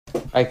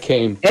I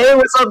came. Hey,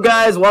 what's up,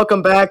 guys?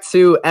 Welcome back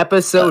to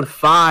episode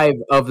 5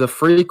 of the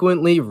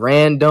Frequently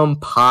Random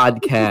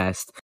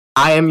podcast.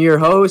 I am your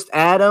host,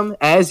 Adam,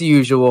 as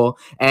usual,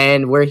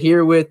 and we're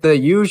here with the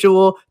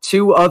usual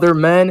 2 other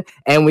men,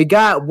 and we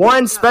got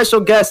one special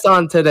guest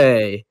on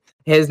today.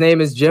 His name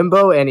is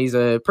Jimbo, and he's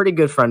a pretty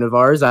good friend of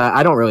ours.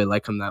 I don't really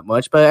like him that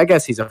much, but I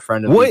guess he's a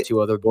friend of these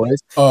 2 other boys.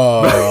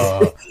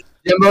 Jimbo,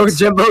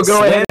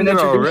 go ahead and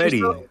introduce already.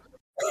 yourself.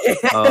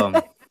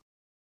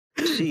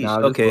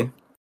 Sheesh, okay.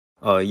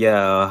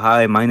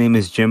 Hi, my name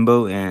is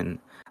Jimbo, and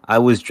I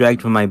was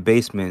dragged from my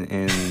basement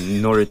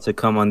in order to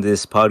come on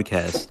this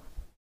podcast.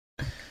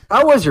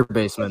 How was your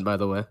basement, by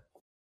the way?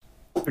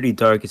 Pretty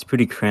dark, it's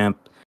pretty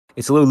cramped.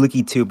 It's a little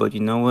leaky too, but you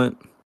know what?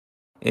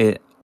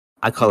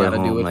 I call it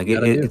home. Like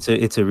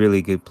it's a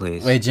really good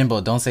place. Wait,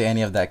 Jimbo, don't say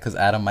any of that because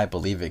Adam might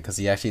believe it because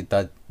he actually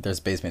thought there's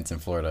basements in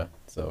Florida.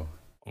 So.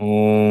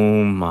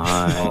 Oh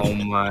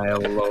my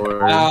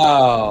lord.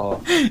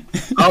 Wow.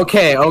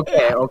 Okay.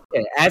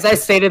 As I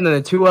stated in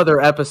the 2 other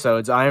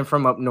episodes, I am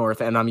from up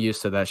north and I'm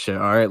used to that shit.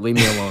 All right, leave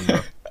me alone, bro.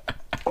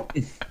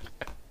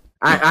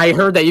 I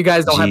heard that you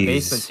guys don't have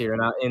basements here,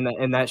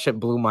 and that shit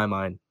blew my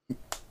mind.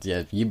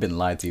 Yeah, you've been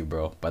lied to,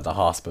 bro, by the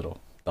hospital.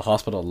 The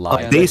hospital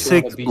lied. A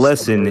basic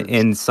lesson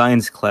in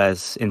science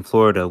class in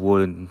Florida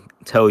would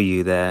tell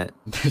you that.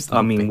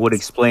 Would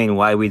explain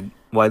why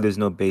there's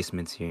no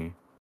basements here.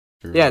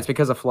 True. Yeah, it's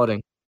because of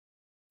flooding.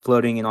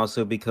 Flooding, and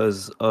also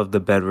because of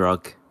the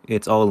bedrock.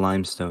 It's all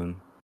limestone.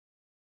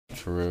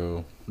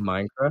 True.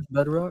 Minecraft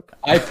bedrock?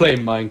 I play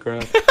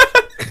Minecraft.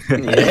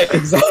 Yeah,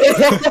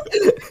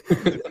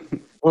 exactly.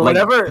 Well,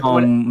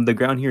 the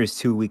ground here is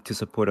too weak to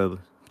support a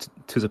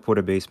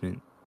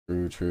basement.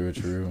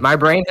 True. My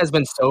brain has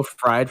been so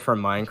fried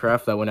from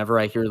Minecraft that whenever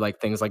I hear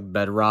like things like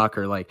bedrock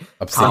or like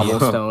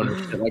cobblestone or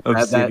shit like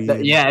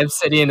that,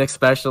 obsidian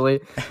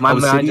especially. My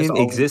mind just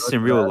exists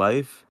in real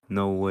life.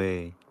 No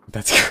way.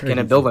 That's crazy. Can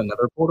it build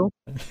another portal?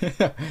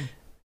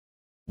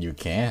 You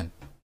can.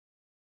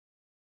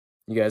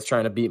 You guys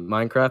trying to beat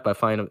Minecraft by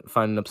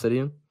finding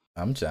obsidian?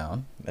 I'm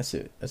down. That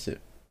shit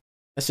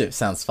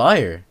sounds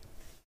fire.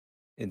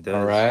 It does.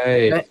 All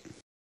right.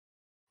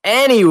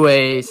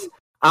 Anyways,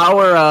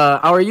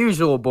 our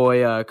usual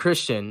boy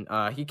Christian,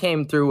 he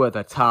came through with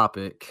a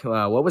topic.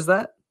 What was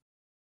that?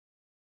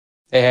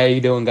 Hey, how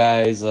you doing,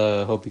 guys?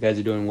 Hope you guys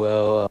are doing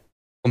well.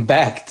 Welcome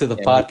back to the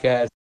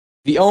podcast.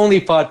 The only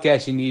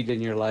podcast you need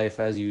in your life,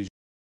 as usual.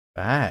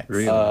 Facts.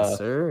 Really,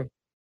 sir.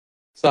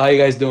 So how you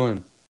guys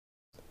doing?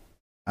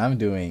 I'm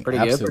doing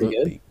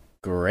absolutely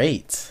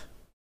great.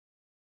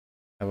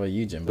 How about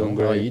you, Jimbo?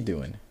 How are you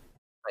doing?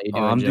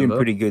 I'm doing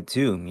pretty good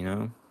too, you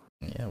know?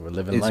 Yeah, we're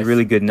living life. It's a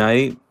really good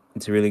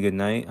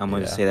night. I'm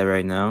going to say that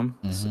right now.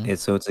 Mm-hmm.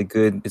 It's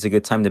a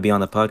good time to be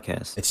on the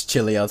podcast. It's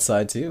chilly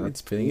outside too.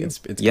 It's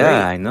great.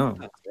 I know.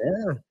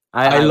 Yeah.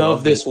 I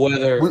love this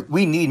weather.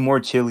 We need more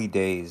chilly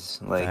days.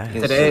 Like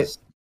today,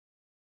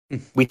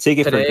 we take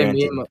it for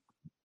granted.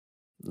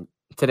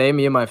 Today,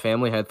 me and my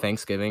family had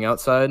Thanksgiving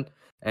outside,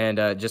 and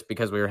just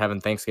because we were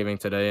having Thanksgiving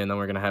today, and then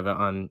we're gonna have it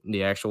on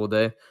the actual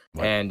day.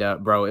 What? And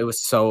bro, it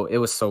was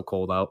so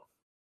cold out.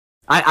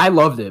 I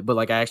loved it, but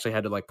like I actually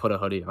had to like put a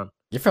hoodie on.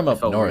 You're from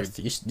up north.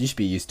 You should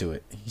be used to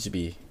it. You should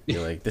be.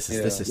 You're like this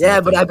is. Yeah,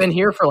 but I've been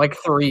here for like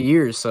 3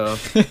 years, so.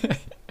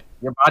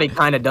 Your body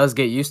kind of does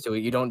get used to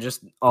it. You don't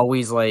just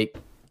always like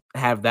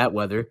have that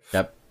weather.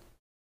 Yep.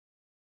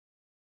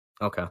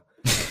 Okay.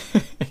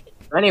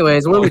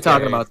 Anyways, what are we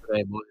talking about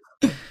today, boys?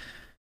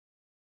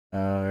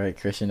 All right,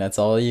 Christian. That's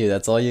all you,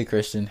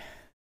 Christian.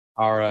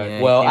 All right.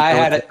 Yeah, well, I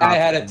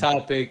had a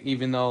topic,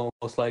 even though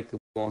most likely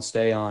we won't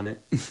stay on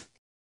it.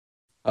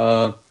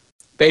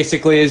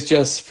 Basically, it's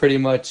just pretty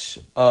much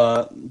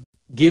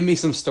give me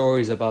some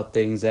stories about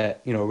things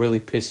that really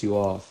piss you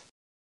off,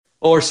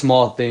 or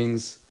small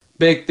things.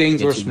 Big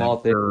things or small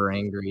things, or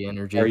angry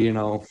energy,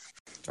 or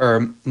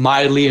or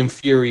mildly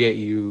infuriate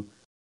you,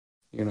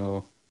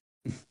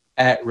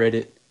 at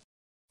Reddit,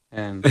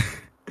 and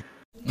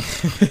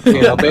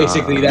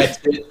basically that's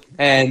it.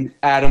 And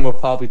Adam will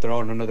probably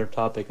throw in another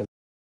topic.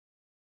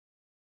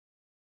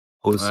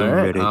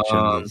 Reddit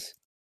channels.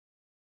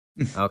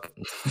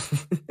 Okay.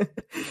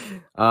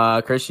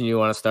 Christian, you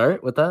want to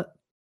start with that?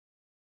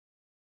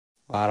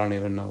 I don't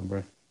even know,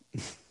 bro.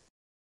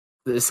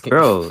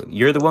 Bro,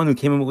 you're the one who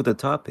came up with the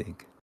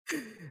topic.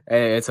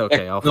 Hey, it's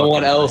okay. No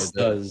one else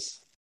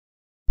does.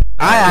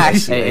 I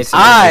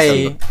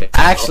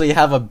actually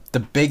have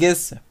the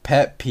biggest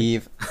pet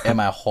peeve in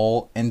my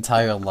whole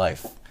entire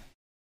life.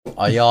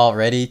 Are y'all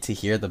ready to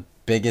hear the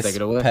biggest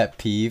pet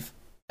peeve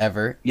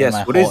ever?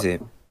 Yes. What is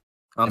it?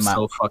 I'm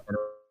so fucking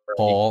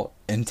whole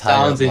entire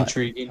Sounds life.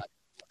 intriguing.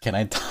 Can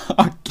I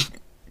talk?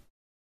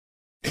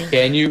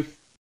 Can you?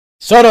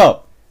 Shut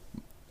up.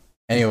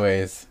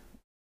 Anyways.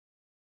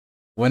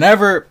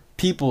 Whenever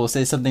people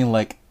say something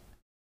like,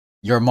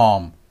 your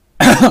mom,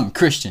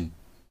 Christian,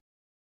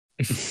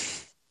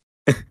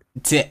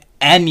 to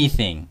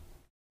anything,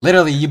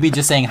 literally you'd be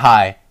just saying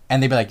hi,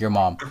 and they'd be like, your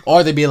mom.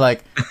 Or they'd be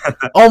like,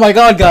 oh my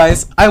god,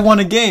 guys, I won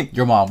a game.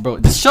 Your mom, bro.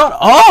 Just shut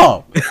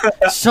up.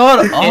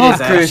 Shut up,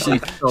 Christian.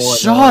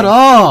 Shut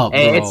up,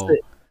 bro.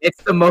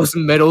 It's the most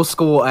middle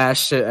school ass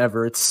shit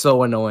ever. It's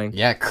so annoying.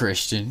 Yeah,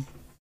 Christian.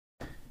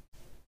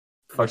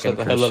 Fucking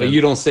hell of it.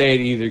 You don't say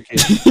it either,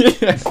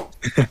 kid.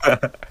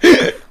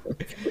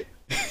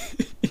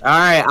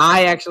 Alright,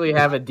 I actually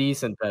have a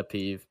decent pet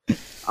peeve.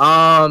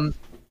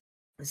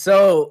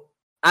 So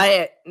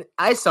I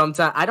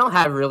sometimes I don't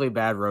have really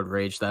bad road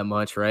rage that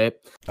much, right?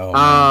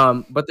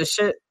 Oh, but the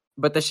shit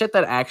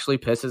that actually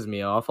pisses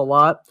me off a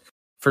lot,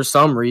 for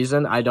some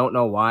reason, I don't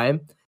know why,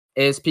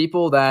 is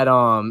people that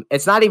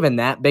it's not even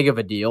that big of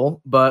a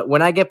deal, but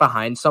when I get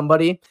behind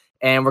somebody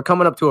and we're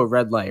coming up to a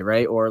red light,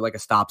 right, or like a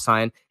stop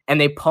sign, and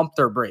they pump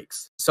their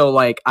brakes, so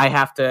like I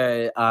have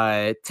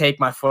to take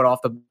my foot off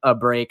the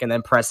brake and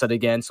then press it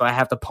again, so I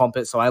have to pump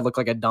it, so I look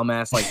like a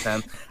dumbass like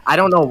them. I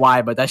don't know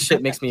why, but that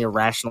shit makes me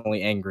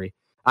irrationally angry.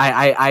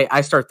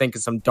 I start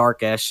thinking some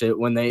dark ass shit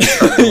when they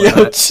start doing yo,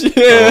 that.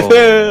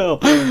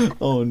 chill.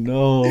 Oh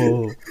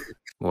no.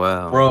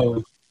 Wow,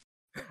 Bro.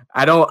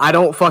 I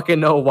don't fucking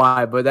know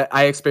why, but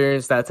I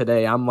experienced that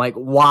today. I'm like,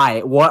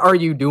 why? What are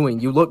you doing?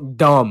 You look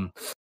dumb.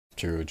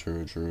 True.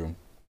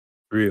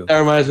 real. That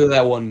reminds me of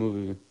that one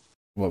movie.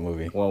 What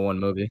movie? Well, one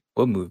movie.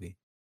 What movie?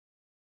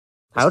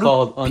 How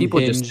called do people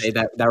Unhinged. just say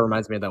that? That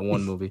reminds me of that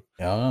one movie.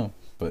 I don't know,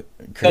 but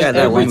Yeah, Christian,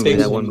 that one everything movie.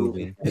 That is one a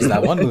movie. it's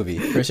that one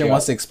movie. Christian Yeah.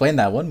 wants to explain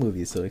that one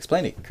movie, so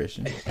explain it,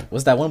 Christian.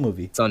 What's that one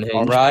movie? It's Unhinged.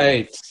 All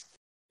right.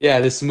 Yeah,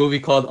 this movie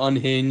called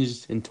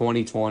Unhinged in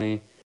 2020.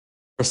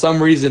 For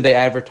some reason, they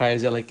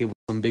advertised it like it was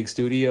some big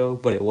studio,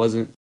 but it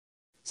wasn't.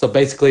 So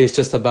basically, it's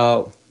just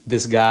about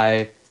this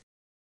guy,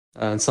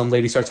 and some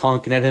lady starts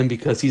honking at him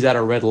because he's at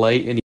a red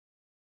light, and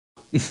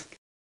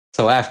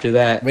so after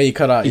that, Wait, you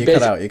cut out. He You cut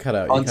basically out. You cut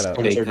out. You cut out.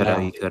 unspun- Hey, cut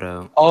out. You cut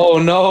out. oh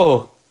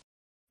no!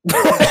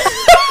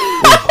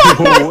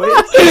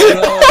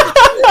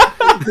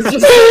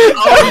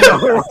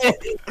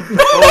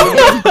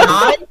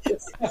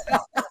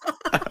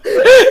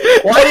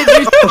 Why did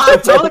you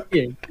stop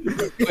talking?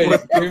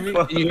 Wait, can you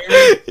hear me?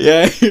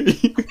 Yeah.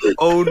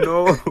 Oh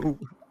no!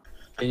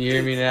 Can you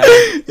hear me now?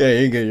 Yeah,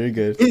 you're good. You're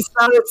good. He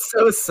sounded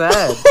so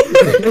sad.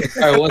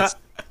 All right, what's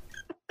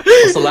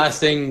the last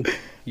thing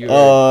you heard?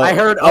 I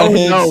heard "oh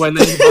Unhinged. no" and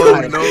then he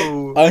Oh died.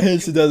 no!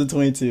 Unhinged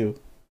 2022.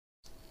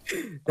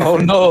 Oh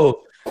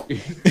no!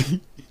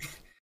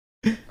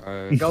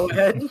 Alright. Go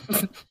ahead,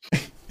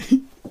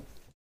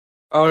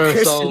 Oh no!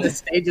 Christian. So The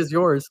stage is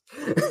yours.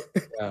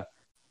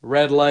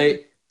 red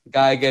light,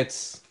 guy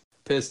gets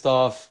pissed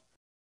off,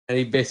 and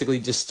he basically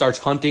just starts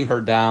hunting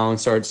her down,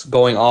 starts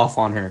going off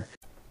on her.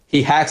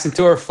 He hacks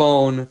into her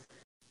phone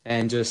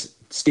and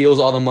just steals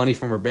all the money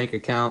from her bank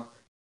account.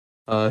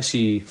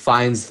 She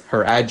finds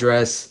her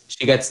address.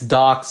 She gets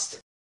doxxed,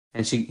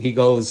 and he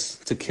goes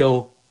to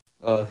kill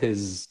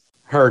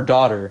her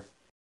daughter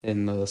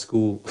in the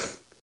school.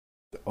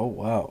 Oh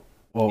wow.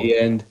 Well, The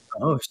end.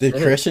 Oh did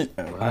shit! Christian?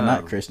 Wow.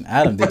 Not Christian.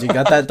 Adam, did you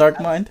got that dark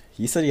mind?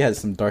 He said he had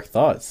some dark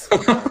thoughts.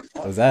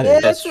 Was that Yeah,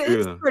 it? That's it's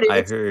true. pretty, I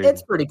it's, heard.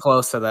 it's pretty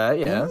close to that.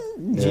 Yeah.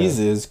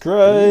 Jesus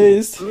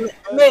Christ.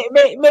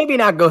 Maybe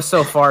not go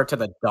so far to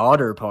the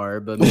daughter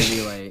part, but maybe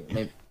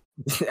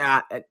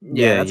Yeah, that's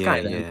yeah,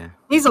 kind of. yeah.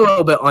 He's a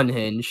little bit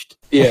unhinged.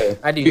 Yeah.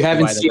 I do. If you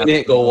haven't see seen why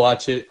it, go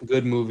watch it.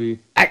 Good movie.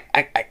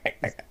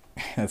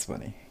 That's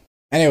funny.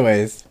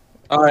 Anyways,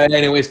 All right.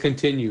 Anyways,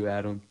 continue,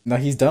 Adam. no,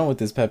 he's done with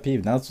his pet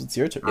peeve. Now it's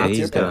your turn. Yeah, What's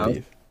your he's pet done.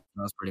 peeve?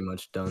 I was pretty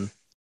much done.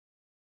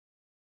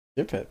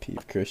 Your pet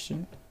peeve,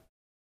 Christian.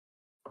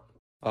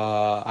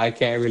 I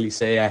can't really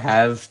say I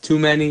have too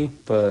many,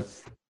 but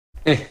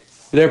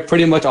they're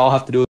pretty much all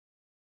have to do with.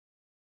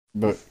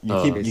 But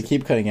Oh. you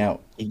keep cutting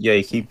out. Yeah,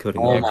 you keep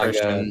cutting Oh out. my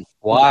Christian. god!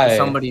 Why?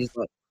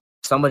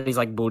 Somebody's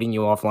like booting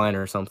you offline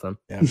or something.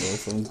 Yeah,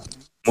 bro.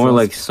 More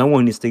like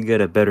someone needs to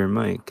get a better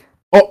mic.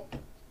 Oh.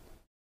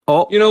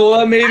 Oh, You know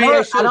what? Maybe I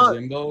I should, don't-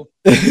 Jimbo.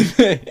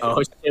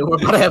 Oh shit, we're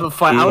about to have a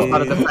fight. I was about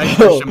to defend Yeah.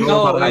 Christian. We're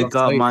No, about to I have a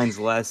got fight. mine's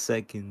last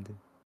second.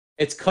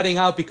 It's cutting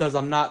out because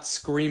I'm not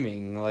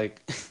screaming.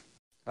 Like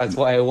that's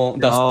why it won't.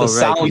 The Oh, right,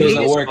 sound 'cause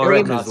doesn't you work. scream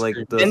if I'm not because like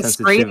screaming. the And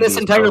scream this sensitivity is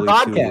entire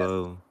probably too podcast.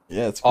 low.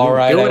 Yeah, it's All cool.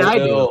 right, Do what I I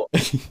do. will.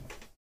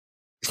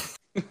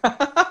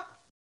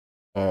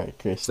 All right,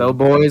 Christian. So,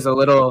 boys, a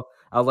little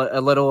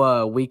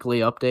weekly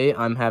update.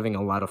 I'm having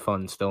a lot of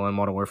fun still in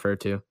Modern Warfare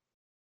 2.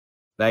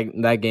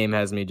 That game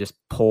has me just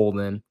pulled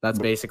in. That's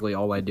basically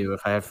all I do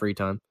if I have free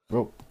time.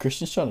 Bro,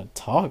 Christian's trying to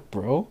talk,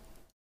 bro.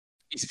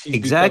 He's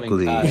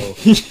Exactly. becoming Kyle.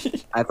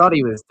 He I thought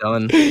he was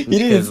done. He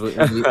didn't-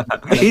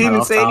 He didn't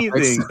even say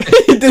anything.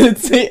 didn't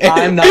say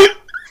I'm anything.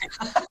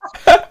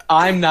 not.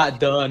 I'm not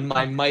done.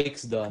 My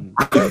mic's done.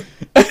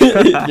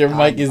 Your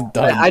mic is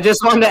done. I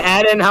just wanted to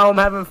add in how I'm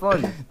having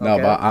fun. No,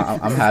 okay? but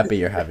I'm happy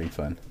you're having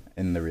fun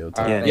in the real All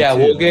time. right. Yeah, Yeah,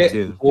 me we'll too, me get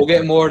too. we'll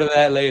get more to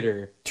that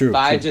later. True. But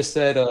I true. just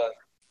said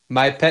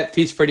my pet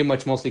peeves pretty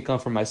much mostly come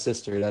from my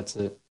sister. That's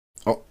it.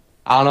 Oh.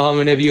 I don't know how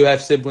many of you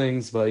have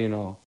siblings, but you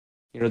know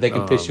they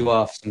can piss you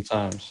off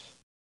sometimes.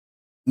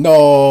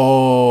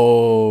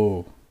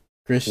 No,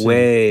 Christian.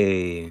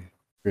 Way.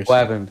 What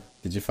happened?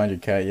 Did you find your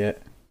cat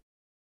yet?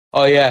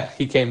 Oh yeah,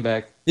 he came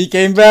back. He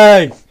came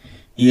back.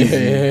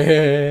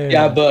 Yeah,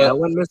 Yeah, but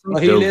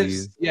he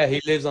W.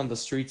 lives on the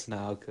streets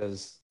now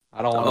because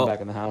I don't want him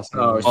back in the house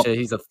Oh anymore. shit,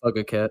 he's a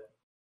fucker cat.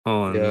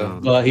 Oh Yeah, no.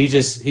 but he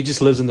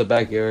just lives in the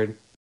backyard.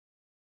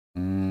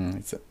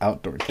 It's an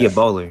outdoor cat. He a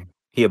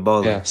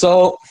baller.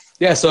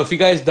 Yeah. So if you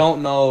guys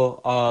don't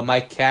know, my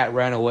cat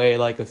ran away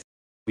like a few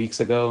weeks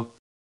ago,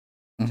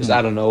 just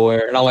out of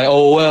nowhere, and I'm like,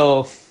 oh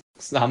well,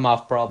 it's not my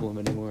problem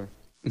anymore.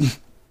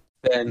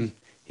 Then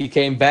he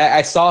came back.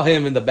 I saw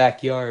him in the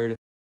backyard,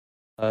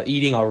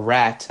 eating a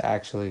rat.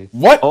 Actually,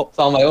 What?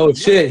 So I'm like, oh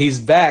shit, he's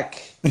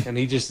back, and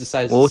he just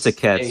decides. Well, to it's a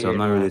cat, stay so I'm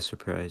not here really now.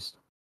 surprised.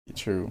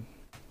 True.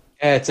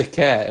 Yeah, it's a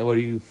cat. What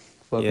are you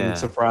fucking Yeah.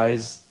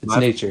 surprised? It's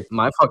nature.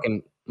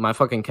 My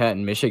fucking cat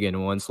in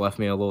Michigan once left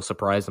me a little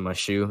surprise in my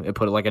shoe. It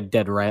put like a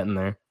dead rat in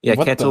there. Yeah,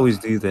 What cats the- always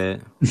do that.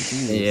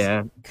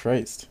 Yeah.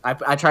 Christ.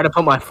 I tried to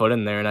put my foot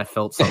in there and I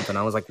felt something.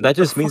 I was like, That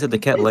just means that the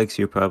cat likes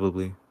you,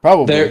 probably.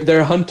 Probably.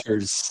 They're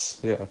hunters.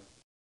 Yeah,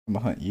 I'm gonna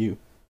hunt you.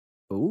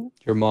 Ooh.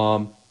 your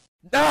mom.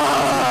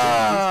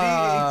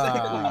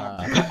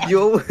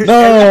 You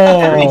No!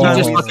 every time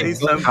just you fucking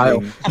say killed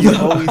something, you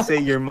always say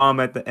your mom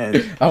at the end.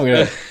 I'm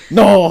gonna.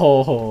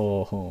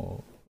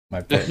 No!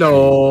 My pet.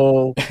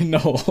 No. No.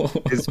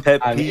 His pet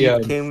I mean,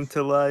 peeve came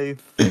to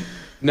life.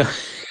 No,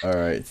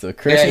 Alright, so yeah,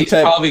 Christian he's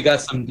pet probably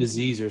got some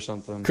disease or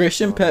something.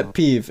 Christian I don't pet know.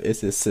 peeve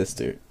is his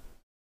sister.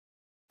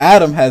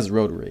 Adam has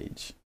road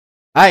rage.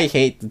 I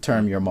hate the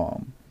term your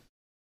mom.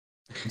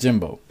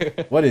 Jimbo,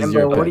 what is Jimbo,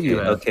 your what pet do you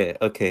peeve? have?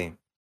 Okay.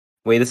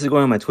 Wait, this is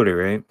going on my Twitter,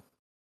 right?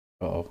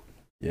 Oh,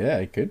 yeah,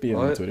 it could be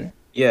on What? Twitter.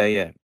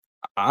 Yeah.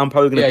 I'm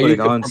probably gonna Yeah, put you it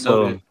can on.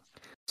 promote it.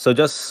 So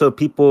just so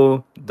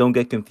people don't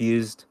get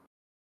confused,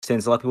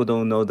 since a lot of people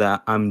don't know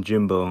that I'm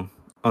Jimbo.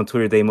 On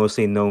Twitter, they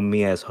mostly know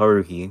me as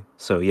Haruhi.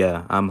 So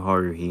yeah, I'm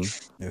Haruhi.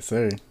 Yes,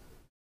 sir.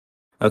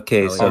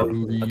 Okay, Hell so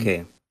yeah.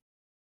 okay.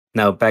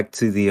 Now back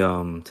to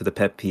the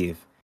pet peeve.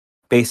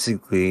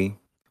 Basically,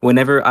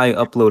 whenever I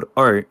upload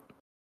art,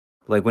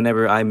 like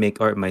whenever I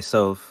make art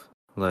myself,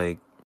 like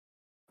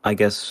I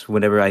guess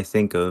whenever I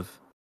think of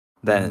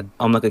that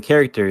I'm like a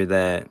character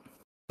that,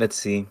 let's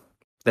see,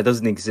 that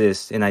doesn't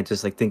exist, and I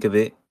just like think of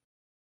it.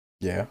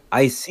 Yeah.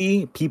 I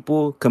see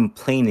people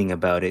complaining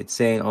about it,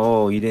 saying,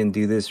 "Oh, you didn't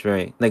do this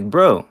right." Like,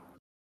 bro,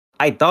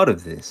 I thought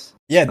of this.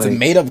 Yeah, it's a Like,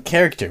 made up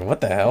character. What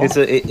the hell?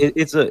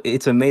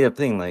 it's a made up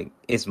thing. Like,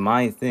 it's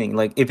my thing.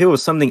 Like, if it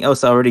was something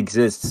else that already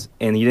exists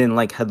and you didn't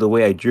like how the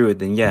way I drew it,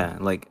 then yeah,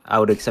 like I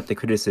would accept the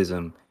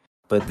criticism.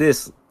 But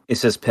this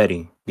is just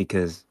petty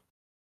because,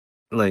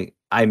 like,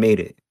 I made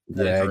it.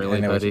 Yeah, really I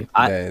know what petty.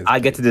 you- I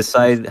get to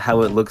decide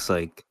how it looks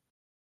like.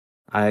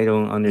 I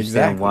don't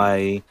understand Exactly.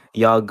 why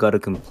y'all gotta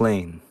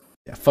complain.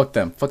 Yeah, fuck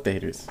them. Fuck the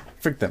haters.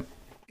 Frick them.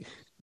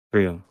 For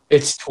real.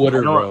 It's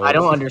Twitter, bro. I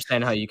don't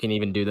understand how you can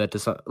even do that to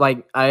some.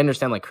 Like, I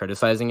understand like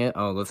criticizing it.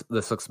 Oh,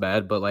 this looks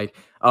bad, but like,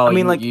 oh, I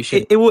mean, like, you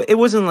should. it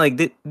wasn't like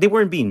they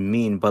weren't being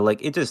mean, but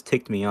like it just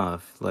ticked me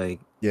off. Like,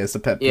 Yeah, it's a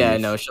pet peeve. Yeah,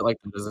 no shit like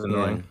that is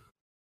annoying.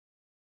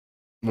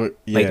 But, like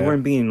they yeah.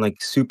 weren't being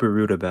like super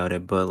rude about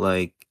it, but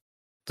like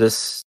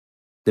just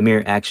the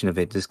mere action of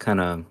it just kind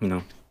of,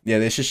 Yeah,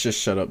 they should just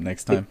shut up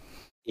next time.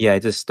 yeah,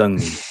 it just stung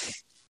me.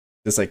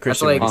 Just like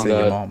Christian like- would say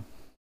your Oh, mom.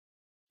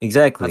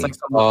 Exactly. That's like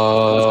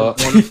someone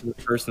that's like going up to the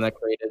person that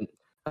created.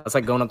 That's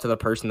like going up to the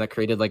person that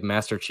created like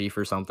Master Chief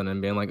or something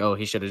and being like, "Oh,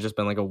 he should have just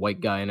been like a white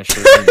guy in a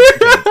shirt."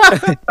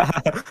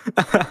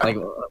 Like,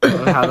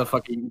 how the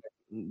fuck you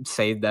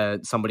say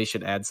that somebody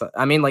should add?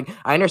 I mean, like,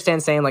 I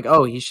understand saying like,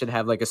 "Oh, he should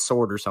have like a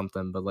sword or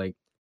something," but like,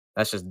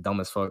 that's just dumb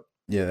as fuck.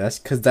 Yeah, that's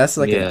because that's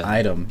like Yeah. an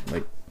item.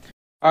 Like,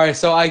 All right,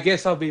 so I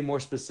guess I'll be more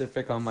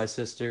specific on my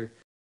sister.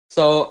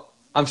 So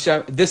I'm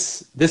sure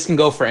this can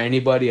go for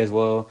anybody as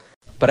well.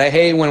 But I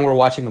hate when we're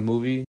watching a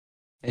movie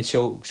and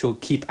she'll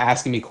keep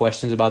asking me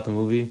questions about the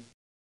movie.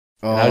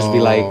 And I'll just be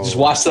like, just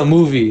watch the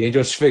movie and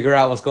just figure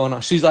out what's going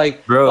on. She's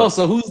like, Bro. oh,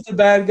 so who's the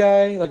bad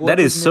guy? Like, that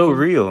what's is his so name?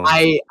 real.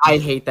 I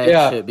hate that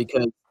Yeah. shit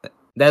because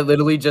that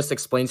literally just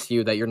explains to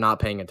you that you're not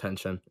paying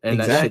attention, and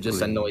that shit just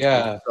Exactly. annoys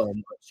Yeah. me so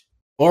much.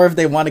 or if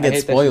they want to I get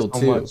hate that shit spoiled so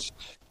too. much.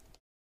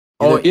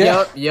 Oh,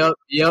 Yeah.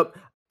 yep.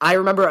 I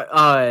remember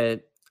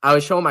I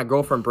was showing my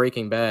girlfriend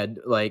Breaking Bad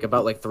like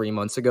about like 3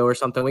 months ago or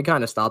something. We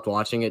kind of stopped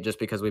watching it just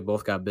because we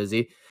both got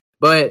busy.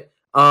 But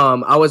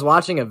I was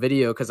watching a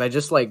video because I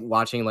just like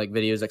watching like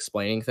videos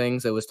explaining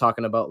things. It was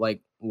talking about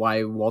like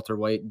why Walter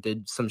White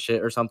did some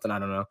shit or something. I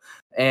don't know.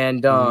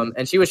 And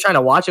and she was trying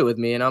to watch it with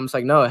me, and I'm just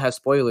like, no, it has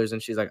spoilers.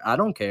 And she's like, I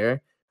don't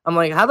care. I'm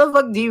like, how the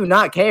fuck do you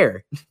not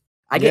care?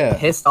 I get Yeah.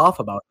 pissed off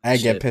about I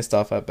shit. get pissed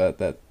off about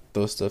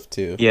those stuff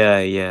too.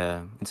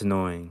 yeah, it's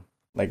annoying.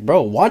 Like,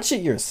 bro, watch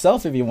it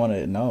yourself if you want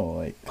to know.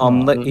 Like, come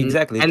on. Like Mhm.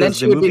 exactly, And then because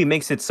she the would be- movie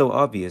makes it so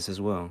obvious as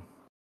well.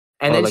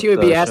 And Or, then like, she would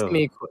be the asking show.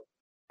 me,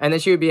 and then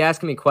she would be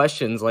asking me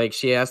questions. Like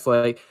she asked,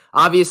 like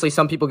obviously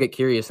some people get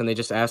curious and they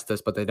just ask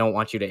this, but they don't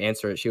want you to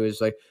answer it. She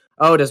was like,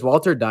 "Oh, does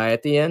Walter die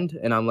at the end?"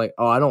 And I'm like,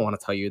 "Oh, I don't want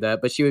to tell you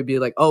that." But she would be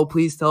like, "Oh,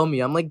 please tell me."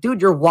 I'm like,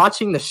 "Dude, you're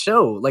watching the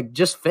show. Like,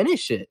 just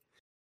finish it."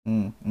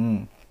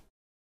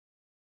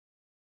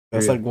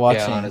 That's Real. like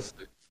watching. Yeah,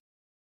 honestly.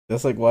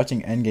 That's like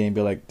watching Endgame.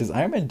 Be like, does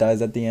Iron Man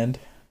dies at the end?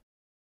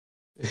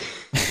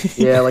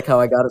 Yeah, like how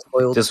I got it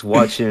spoiled. Just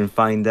watch it and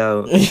find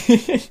out.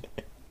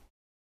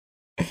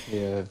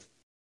 Yeah.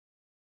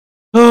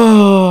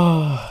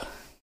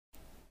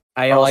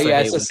 I also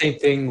it's the same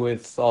thing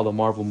with all the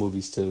Marvel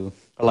movies too.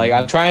 Like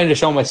I'm trying to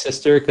show my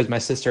sister because my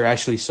sister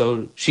actually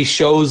she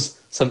shows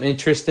some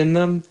interest in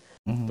them,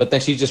 but then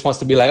she just wants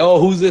to be like, "Oh,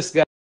 who's this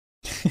guy?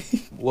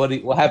 What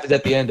happens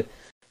at the end?"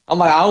 I'm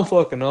like, "I don't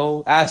fucking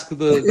know. Ask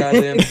the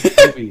goddamn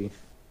movie."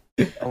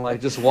 I'm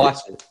like, "Just watch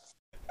it."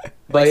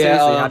 But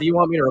seriously, how do you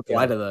want me to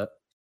reply to that?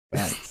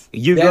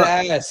 You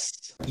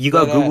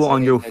got Google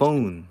on your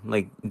phone.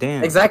 Like,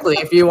 damn. Exactly.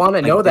 If you want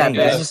to know that,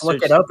 man, just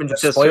look it up and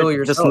just spoil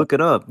yourself. Just look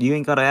it up. You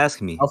ain't gotta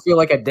ask me. I'll feel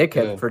like a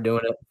dickhead for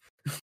doing it.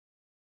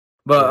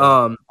 But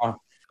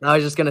I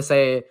was just gonna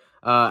say,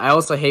 I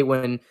also hate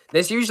when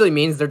this usually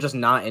means they're just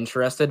not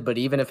interested. But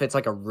even if it's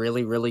like a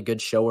really, really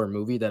good show or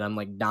movie that I'm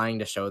like dying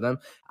to show them,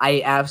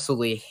 I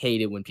absolutely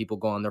hate it when people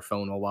go on their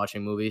phone while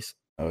watching movies.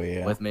 Oh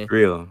yeah, with me.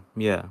 Real,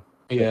 yeah.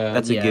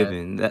 That's a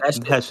given. That's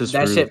just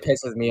that rude. shit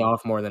pisses me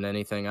off more than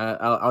anything.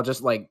 I'll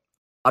just be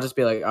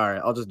like, all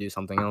right, I'll just do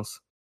something else.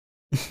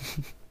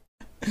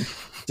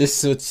 Just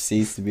switch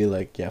seats to be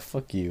like, yeah,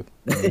 fuck you.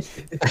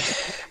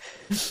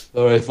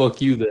 All right,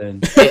 fuck you then.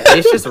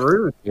 It's just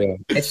rude. Yeah,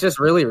 it's just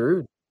really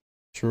rude.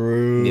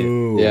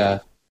 True. Yeah,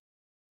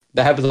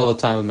 that happens all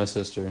the time with my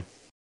sister.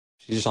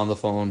 She's just on the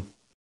phone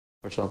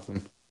or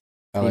something.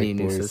 I like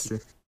boys.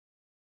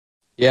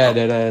 Yeah,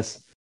 that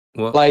ass.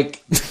 What?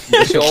 Like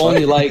she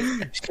only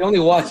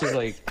watches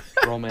like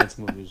romance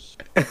movies.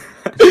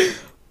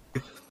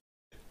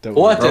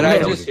 What did I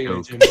just hear?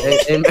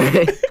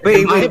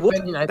 Wait,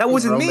 that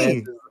wasn't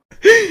me.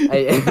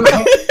 I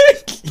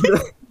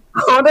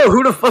don't know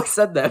who the fuck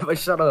said that, but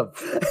shut up.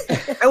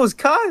 That was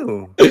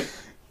Kyle.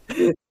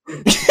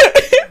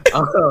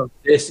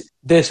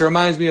 This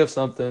reminds me of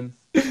something.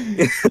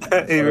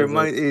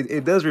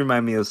 It does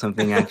remind me of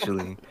something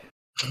actually.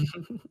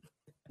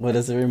 What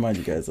does it remind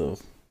you guys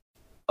of?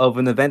 Of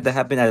an event that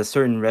happened at a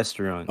certain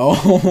restaurant.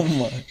 Oh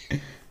my!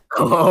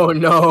 Oh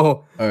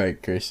no! All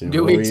right, Christian.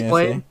 Do we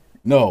explain?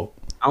 No.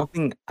 I don't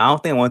think I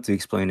want to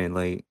explain it.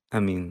 Like, I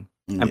mean,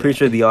 I'm pretty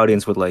sure the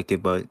audience would like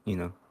it, but you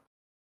know.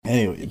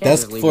 Anyway,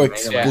 that's for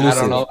exclusive.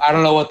 Yeah, I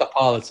don't know what the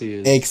policy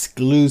is.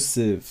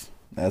 Exclusive.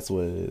 That's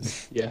what it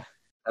is. Yeah.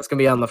 That's gonna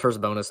be on the first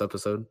bonus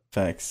episode.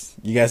 Facts.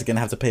 You guys are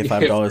gonna have to pay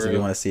 $5 if you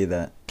want to see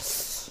that.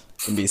 It's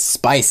gonna be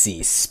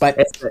spicy.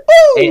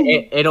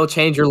 It'll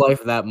change your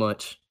life that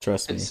much.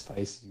 Trust me. It's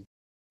spicy.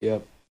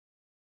 Yep.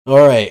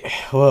 All right.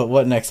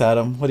 What next,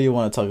 Adam? What do you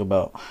want to talk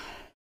about?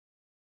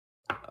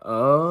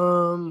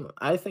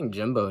 I think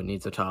Jimbo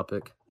needs a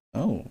topic.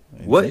 Oh,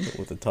 what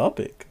with a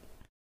topic?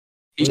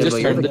 He Jimbo,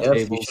 just turned the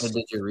tables. You should have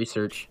did your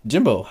research.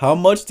 Jimbo, how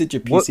much did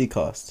your PC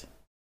cost?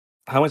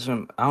 How much?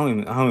 I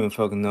don't even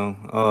fucking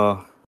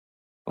know.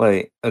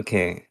 Wait.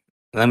 Okay.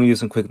 Let me do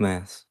some quick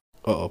math.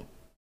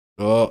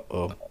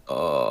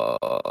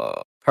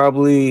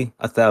 Probably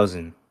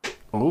 1,000.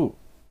 Ooh.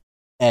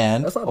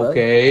 And that's not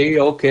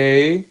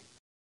okay.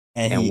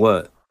 And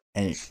what?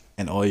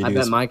 And all you do I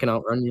bet mine can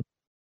outrun you.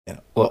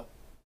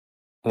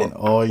 And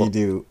all you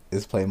do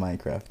is play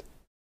Minecraft.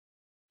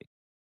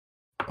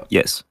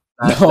 Yes.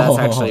 That's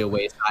actually a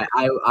waste.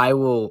 I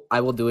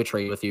will do a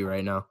trade with you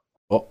right now.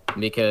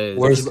 Because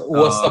what's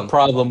the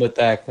problem with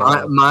that?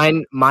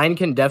 Mine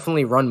can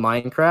definitely run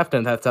Minecraft,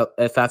 and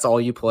if that's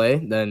all you play,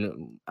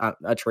 then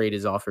a trade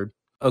is offered.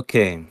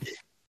 Okay.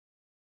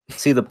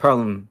 See, the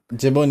problem,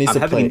 Jimbo needs to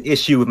play. I'm having an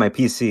issue with my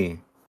PC.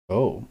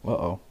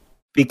 Oh,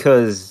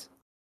 because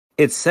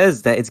it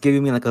says that it's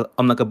giving me like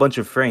a bunch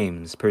of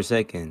frames per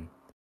second,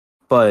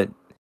 but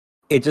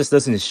it just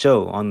doesn't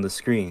show on the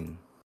screen.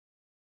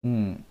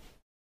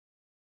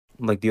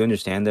 Like, do you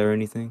understand that or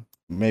anything?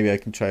 Maybe I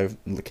can try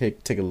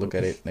take a look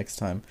at it next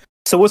time.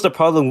 So what's the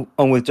problem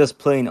with just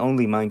playing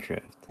only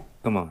Minecraft?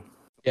 Come on.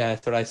 Yeah,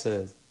 that's what I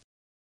said.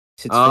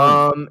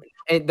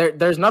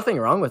 There's nothing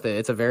wrong with it.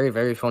 It's a very,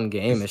 very fun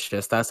game. It's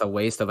just that's a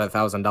waste of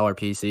 $1,000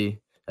 PC.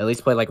 At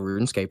least play like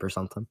RuneScape or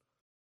something.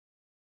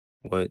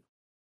 What?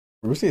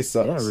 RuneScape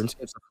sucks. Yeah,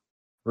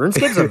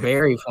 RuneScape's a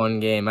very fun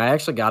game. I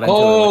actually got into it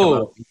like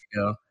about a week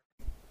ago.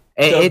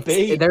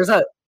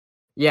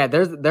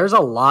 There's a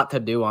lot to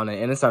do on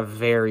it, and it's a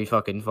very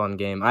fucking fun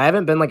game. I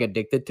haven't been like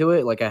addicted to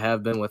it like I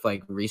have been with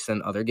like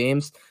recent other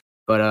games,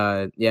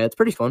 but yeah, it's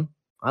pretty fun.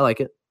 I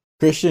like it.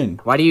 Christian,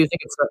 why do you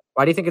think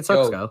it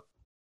sucks, Go?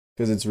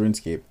 Because it's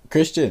RuneScape.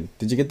 Christian,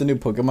 did you get the new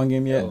Pokemon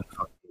game yet?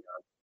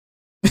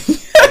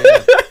 It's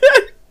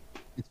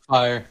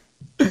fire.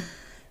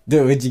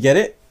 Dude, did you get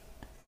it?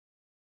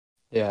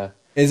 Yeah.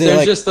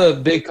 There's just a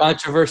big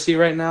controversy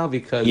right now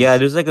because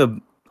there's like a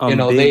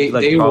big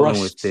they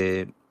problem rushed, with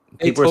it.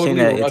 People are saying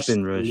that totally it's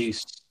been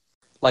rushed.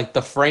 Like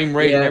the frame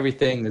rate and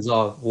everything is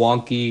all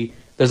wonky.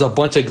 There's a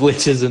bunch of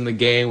glitches in the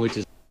game, which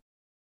is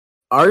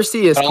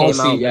Arceus came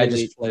out. I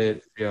just play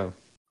it. Yeah.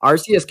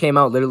 Arceus came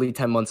out literally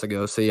 10 months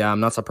ago, so yeah, I'm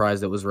not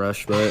surprised it was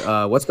rushed.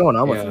 But what's going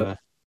on with it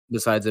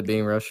besides it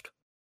being rushed?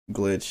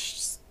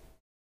 Glitch.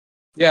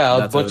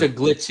 Yeah, a bunch of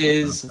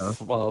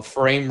glitches,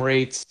 frame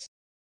rates,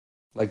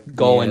 like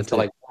going to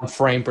like 1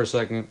 frame per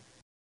second.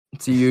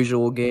 It's a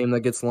usual game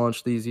that gets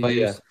launched these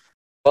years.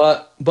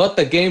 But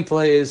the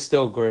gameplay is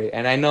still great,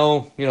 and I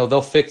know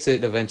they'll fix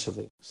it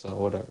eventually. So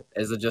whatever.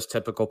 Is it just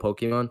typical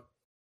Pokemon?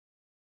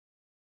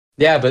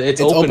 Yeah, but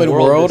it's open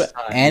world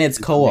and it's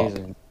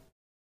co-op.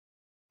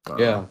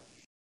 Yeah.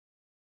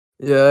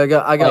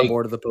 Yeah, I got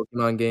bored of the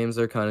Pokemon games.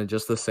 They're kind of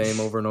just the same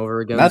over and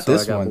over again. Not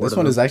this one. This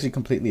one is actually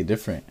completely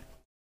different.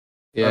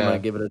 Yeah, I'm gonna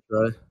give it a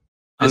try.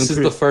 This is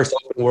the first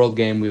open world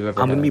game we've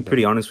ever. I'm gonna be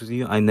pretty honest with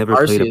you. I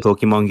never played a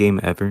Pokemon game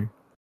ever.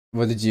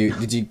 What did you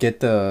get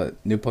the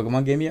new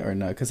Pokemon game yet or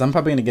not? Because I'm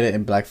probably gonna get it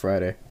in Black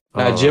Friday.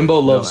 Jimbo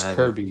loves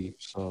Kirby.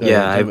 So.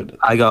 Yeah,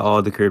 I got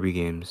all the Kirby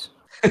games.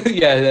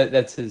 Yeah,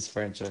 that's his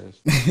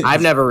franchise.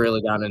 I've never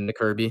really gotten into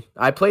Kirby.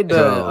 I played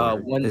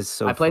the one.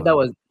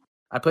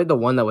 I played the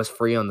one that was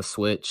free on the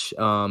Switch.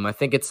 I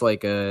think it's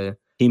like a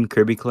Team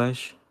Kirby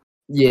Clash.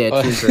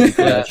 Yeah, Team Kirby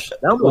Clash.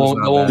 That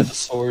one with the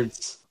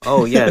swords.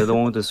 Oh yeah, the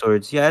one with the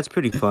swords. Yeah, it's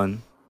pretty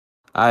fun.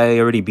 I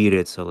already beat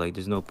it, so like,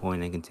 there's no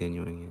point in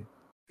continuing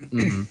it.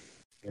 Mm-hmm.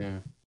 Yeah.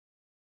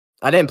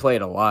 I didn't play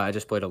it a lot. I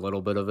just played a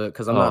little bit of it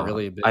because I'm not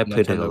really a big I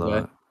played Nintendo it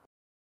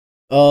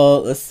a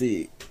lot. Let's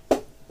see.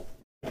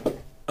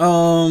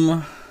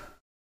 Looking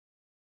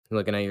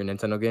at your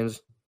Nintendo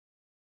games?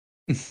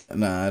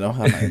 Nah, I don't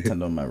have my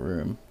Nintendo in my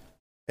room.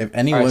 If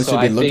anyone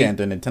should be looking at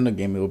the Nintendo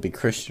game, it would be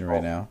Christian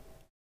right now.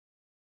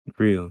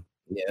 Real.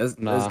 Yeah, this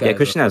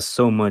Christian has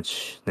so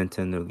much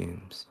Nintendo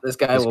games. This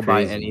guy will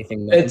buy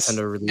anything that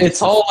Nintendo releases.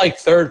 It's all like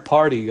third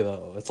party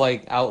though. It's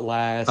like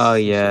Outlast. Oh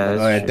yeah.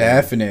 Oh yeah,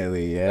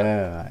 definitely.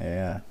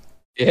 Yeah.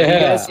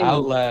 Yeah,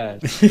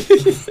 Outlast.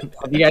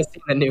 Have you guys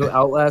seen the new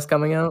Outlast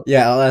coming out?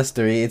 Yeah, Outlast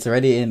 3. It's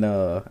already in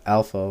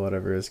alpha,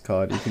 whatever it's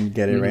called. You can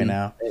get it right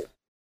now.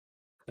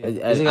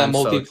 Isn't that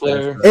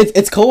multiplayer?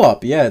 It's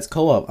co-op. Yeah, it's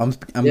co-op. I'm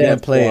gonna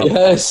play it.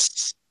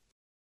 Yes.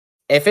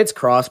 If it's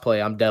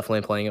crossplay, I'm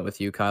definitely playing it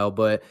with you, Kyle.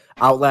 But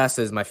Outlast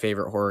is my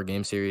favorite horror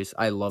game series.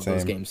 I love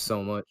those games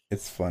so much.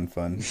 It's fun.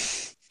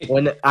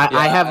 When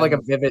I have like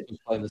a vivid.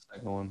 Play the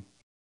second one.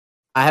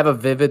 I have a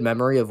vivid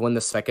memory of when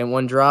the second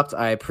one dropped.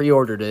 I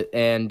pre-ordered it,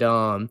 and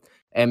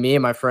me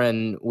and my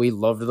friend, we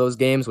loved those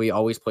games. We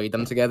always played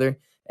them together.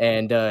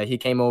 And he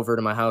came over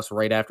to my house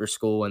right after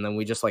school, and then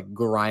we just like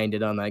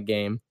grinded on that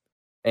game.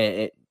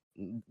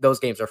 Those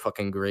games are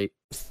fucking great.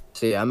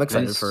 So yeah, I'm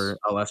excited for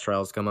Outlast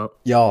Trials to come out.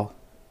 Y'all,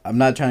 I'm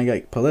not trying to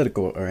get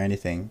political or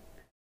anything.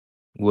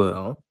 What?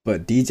 No?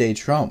 But DJ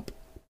Trump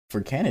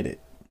for candidate.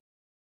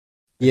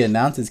 He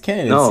announced his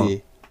candidacy.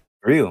 No.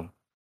 Real.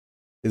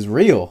 Is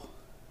real.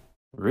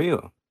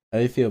 Real. How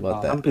do you feel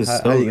about that? Trump is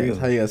how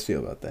you guys feel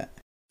about that?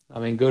 I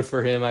mean, good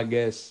for him, I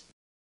guess.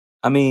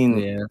 I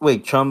mean,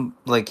 wait, Trump,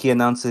 like, he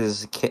announced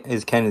his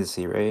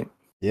candidacy, right?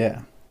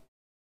 Yeah.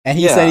 And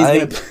he said he's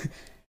gonna...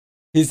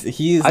 He's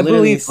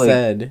literally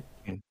said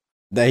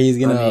that he's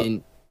gonna...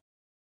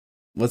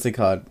 what's it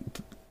called?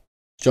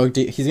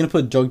 He's gonna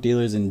put drug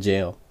dealers in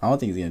jail. I don't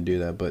think he's gonna do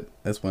that, but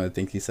that's one of the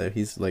things he said.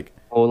 He's like...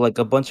 Well, like,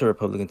 a bunch of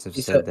Republicans have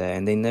said that,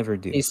 and they never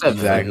do. He said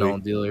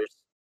fentanyl dealers.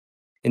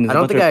 And I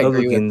don't think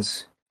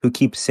Republicans who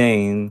keep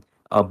saying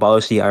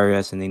abolish the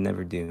IRS and they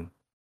never do.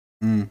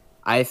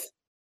 I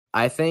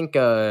think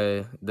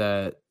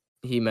that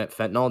he meant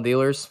fentanyl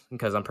dealers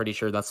because I'm pretty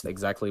sure that's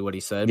exactly what he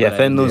said. Yeah,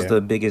 fentanyl's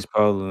the biggest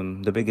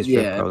problem, the biggest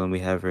drug problem we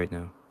have right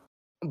now.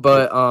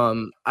 But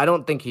I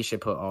don't think he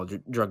should put all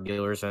drug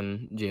dealers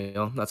in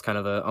jail. That's kind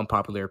of an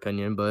unpopular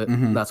opinion, but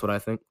that's what I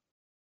think.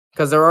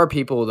 Because there are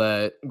people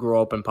that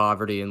grow up in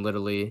poverty and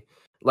literally,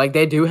 like,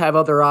 they do have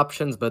other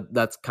options, but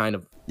that's kind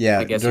of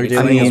I guess drug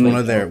dealing is one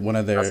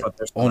of their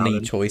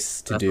only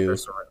choice to do.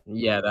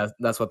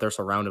 That's what they're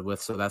surrounded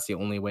with, so that's the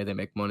only way they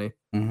make money.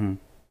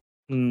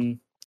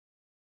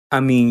 I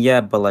mean,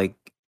 yeah, but like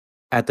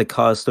at the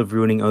cost of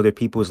ruining other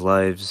people's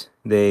lives,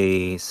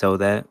 they sell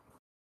that.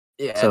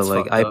 Yeah, so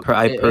like I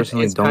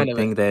personally don't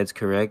think that it's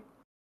correct.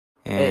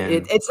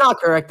 And it's not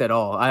correct at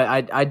all.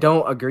 I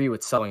don't agree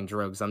with selling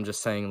drugs. I'm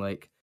just saying,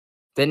 like,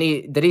 did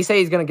he say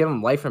he's gonna give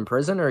him life in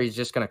prison or he's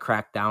just gonna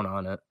crack down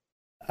on it?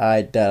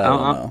 I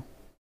don't know.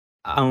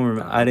 I don't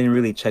remember. I didn't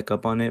really check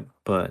up on it,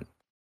 but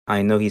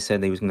I know he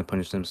said that he was gonna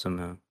punish them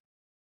somehow.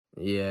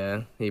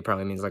 Yeah, he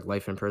probably means like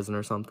life in prison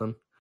or something.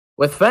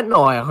 With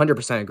fentanyl, I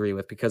 100% agree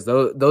with because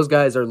those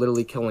guys are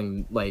literally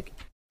killing like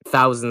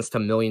thousands to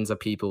millions of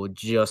people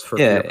just for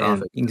pure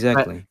profit.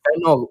 Exactly.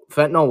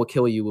 Fentanyl will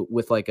kill you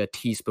with like a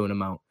teaspoon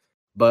amount,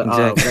 but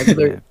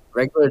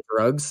regular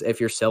drugs, if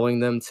you're selling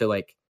them to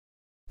like,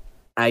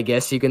 I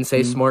guess you can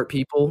say smart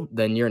people,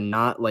 then you're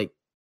not like,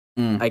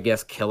 I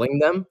guess, killing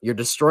them. You're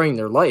destroying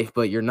their life,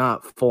 but you're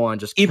not full on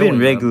just even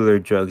killing regular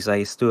them. Drugs.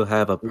 I still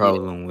have a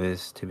problem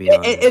with, to be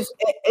honest.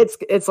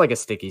 It's like a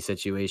sticky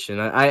situation.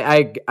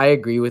 I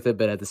agree with it,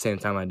 but at the same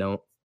time, I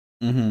don't.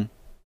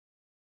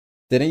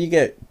 Didn't you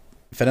get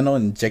fentanyl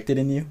injected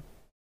in you?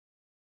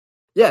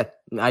 Yeah,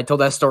 I told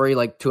that story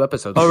like 2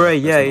 episodes ago. Oh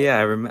right, yeah.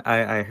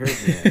 I heard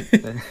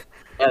that.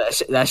 Yeah,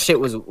 that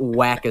shit was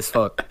whack as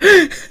fuck.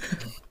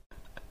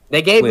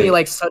 They gave me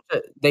like such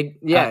a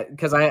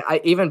because I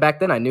even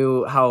back then I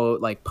knew how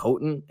like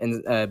potent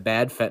and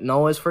bad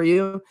fentanyl is for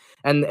you,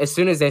 and as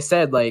soon as they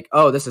said like,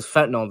 oh, this is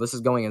fentanyl, this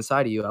is going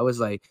inside of you, I was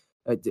like,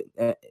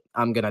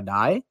 I'm gonna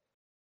die.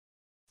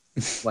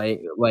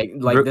 like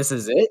this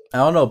is it. I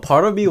don't know.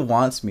 Part of me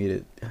wants me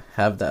to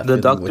have that. The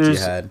doctors, which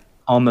you had.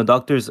 The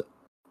doctors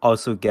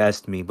also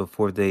gassed me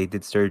before they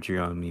did surgery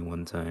on me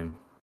one time.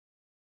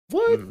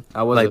 What?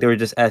 I was like they were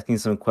just asking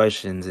some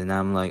questions, and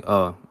I'm like,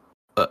 oh.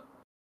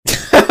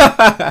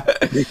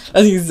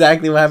 That's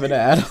exactly what happened to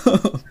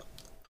Adam.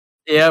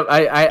 Yeah,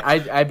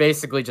 I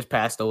basically just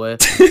passed away.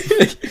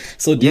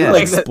 So do you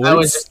like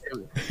sports?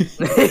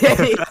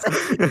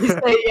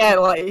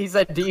 He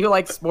said, do you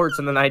like sports?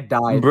 And then I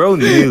died. Bro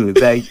knew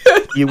that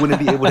you wouldn't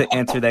be able to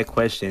answer that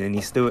question, and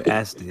he still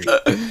asked it.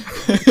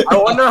 I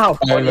wonder how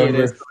funny it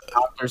is for the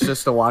doctors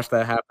just to watch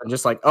that happen.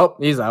 Just like, oh,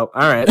 he's out.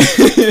 All right.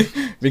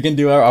 We can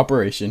do our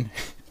operation.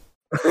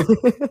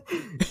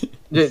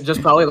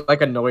 Just probably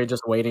like annoyed,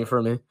 just waiting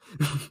for me.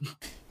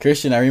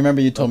 Christian, I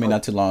remember you told me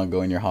not too long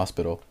ago in your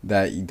hospital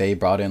that they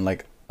brought in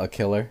like a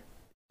killer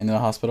in the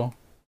hospital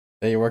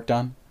that you worked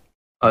on.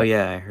 Oh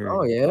yeah, I heard.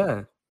 Oh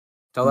yeah,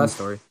 tell that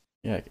story.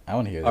 Yeah, I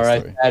want to hear that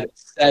story. All right,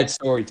 sad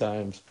story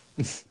times.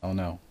 Oh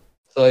no.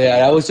 So yeah,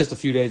 that was just a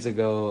few days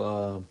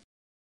ago.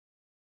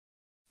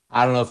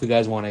 I don't know if you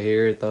guys want to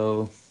hear it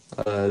though.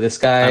 This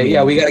guy,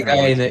 we got a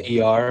guy in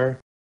the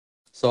ER.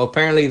 So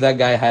apparently that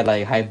guy had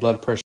like high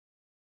blood pressure.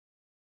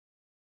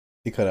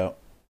 He cut out.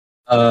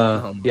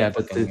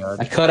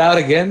 I cut out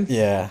again.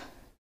 Yeah.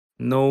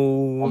 No.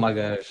 Oh my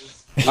gosh.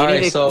 All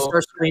right, so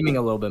start screaming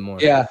a little bit more.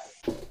 Yeah.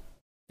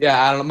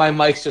 I don't know, my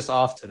mic's just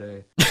off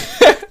today.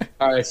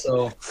 All right,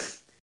 so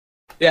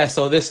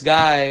this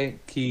guy,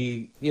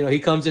 he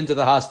comes into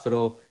the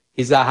hospital.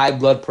 He's got high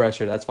blood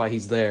pressure. That's why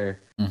he's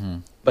there. Mm-hmm.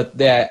 But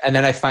and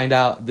then I find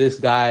out this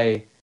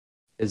guy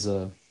is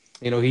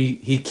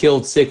he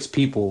killed 6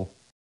 people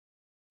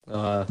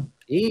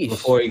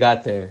before he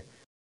got there.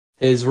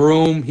 His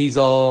room, he's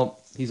all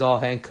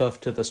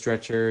handcuffed to the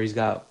stretcher. He's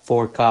got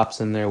 4 cops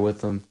in there with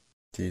him.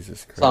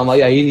 Jesus Christ. So I'm like,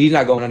 yeah, he's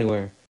not going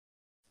anywhere.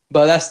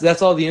 But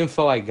that's all the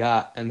info I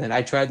got. And then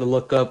I tried to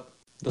look up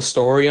the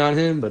story on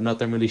him, but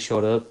nothing really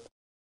showed up.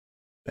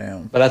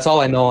 Damn. But that's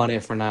all I know on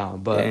it for now.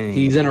 But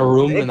he's in a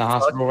room in the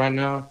hospital right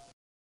now.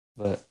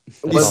 But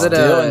was it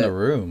still in the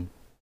room?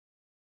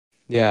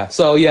 Yeah.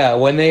 So yeah,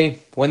 when they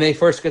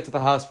first get to the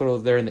hospital,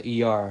 they're in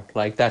the ER.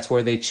 Like that's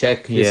where they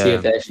check to see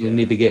if they actually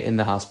need to get in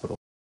the hospital.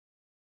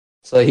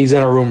 So he's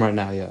in a room right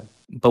now, yeah.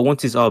 But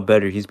once he's all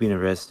better, he's being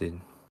arrested.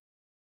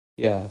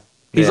 Yeah.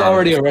 He's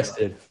already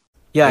arrested.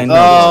 Yeah, I know.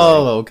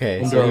 Oh,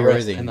 okay. So he's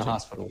arrested in the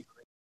hospital.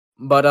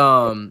 But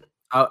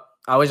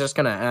I was just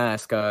gonna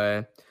ask,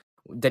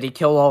 did he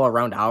kill all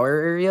around our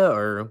area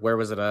or where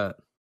was it at?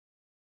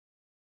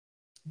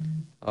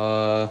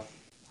 I'm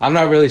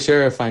not really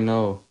sure if I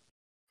know.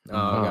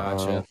 Oh,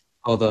 gotcha.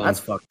 Hold on.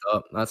 That's fucked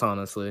up. That's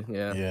honestly,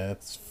 yeah. Yeah,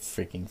 it's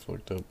freaking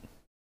fucked up.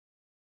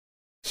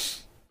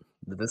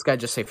 Did this guy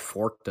just say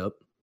forked up?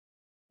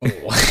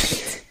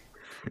 What?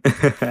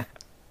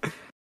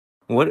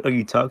 What are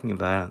you talking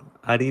about?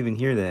 I didn't even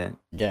hear that.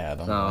 Yeah, I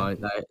don't know.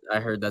 No,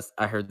 I heard that's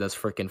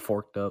freaking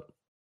forked up.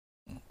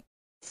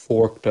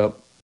 Forked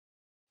up.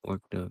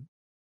 Forked up.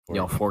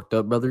 Y'all forked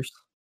up, brothers?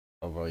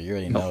 Oh, bro, you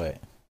already know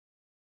it.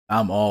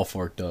 I'm all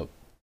forked up.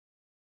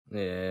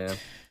 Yeah.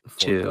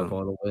 Chill. Up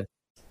all the way.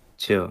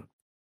 Chill.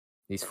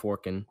 He's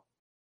forking.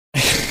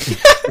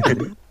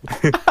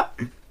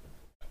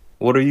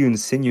 What are you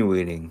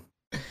insinuating?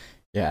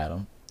 Yeah,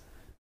 Adam.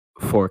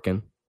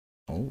 Forking.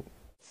 Oh.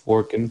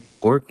 Forking.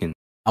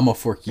 I'm gonna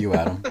fork you,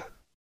 Adam.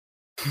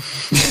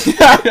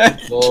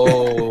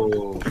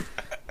 Whoa.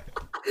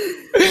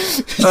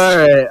 All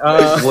right.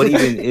 What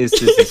even is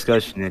this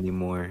discussion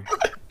anymore?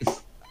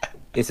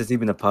 Is this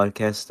even a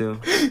podcast still?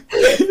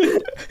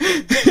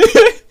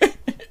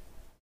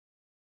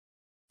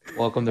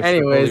 Welcome to.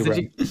 Anyways,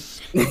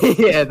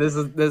 yeah, this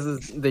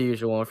is the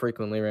usual one,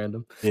 frequently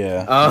random.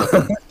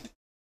 Yeah.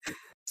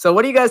 So,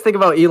 what do you guys think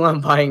about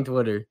Elon buying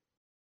Twitter?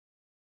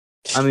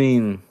 I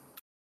mean,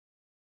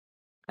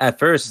 at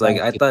first,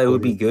 I thought it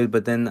would be good,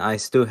 but then I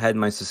still had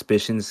my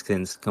suspicions.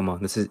 Since, come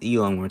on, this is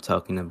Elon we're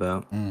talking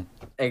about.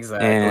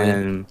 Exactly.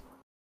 And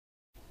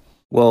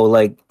well,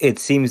 it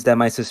seems that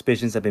my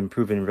suspicions have been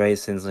proven right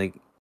since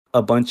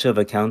a bunch of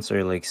accounts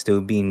are still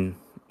being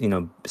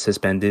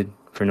suspended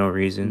for no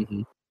reason.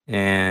 Mm-hmm.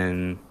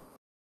 And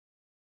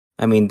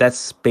I mean,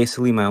 that's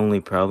basically my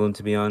only problem,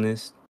 to be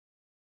honest.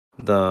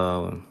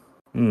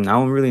 I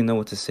don't really know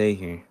what to say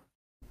here.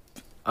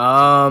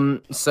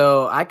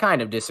 So I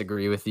kind of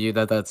disagree with you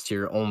that's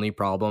your only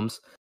problems.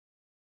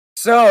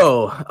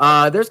 So,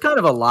 there's kind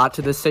of a lot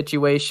to this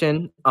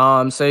situation.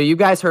 So you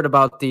guys heard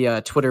about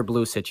the Twitter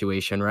Blue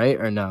situation, right?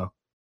 Or no?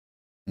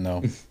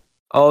 No.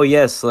 Oh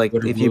yes,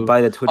 Twitter if Blue. you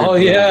buy the Twitter. Oh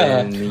Blue,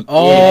 yeah. then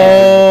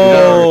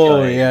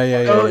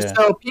Yeah.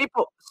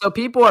 So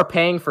people are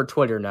paying for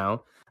Twitter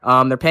now.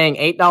 They're paying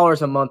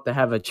 $8 a month to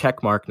have a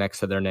check mark next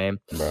to their name.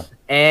 Bro.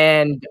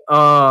 And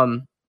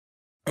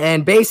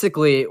And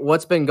basically,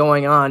 what's been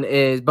going on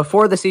is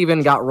before this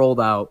even got rolled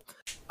out,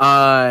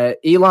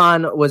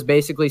 Elon was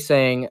basically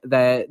saying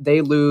that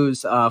they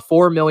lose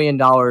 $4 million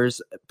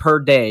per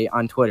day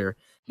on Twitter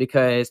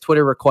because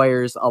Twitter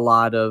requires a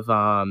lot of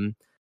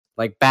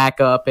like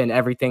backup and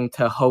everything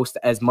to host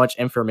as much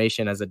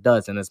information as it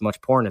does and as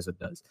much porn as it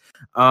does.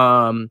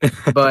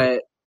 But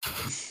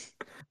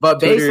Twitter is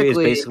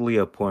basically, basically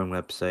a porn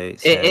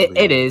website.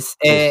 It is,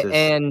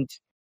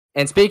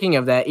 and speaking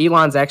of that,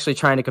 Elon's actually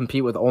trying to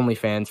compete with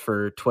OnlyFans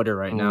for Twitter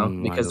right now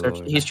because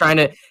he's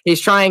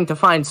trying to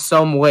find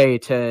some way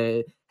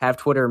to have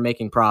Twitter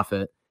making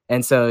profit,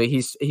 and so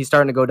he's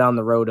starting to go down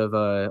the road of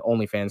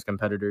OnlyFans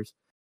competitors.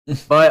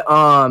 But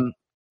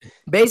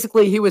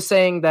basically, he was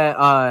saying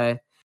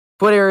that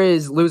Twitter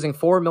is losing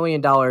 $4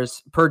 million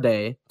per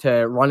day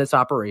to run its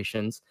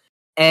operations.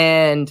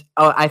 And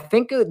I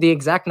think the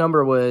exact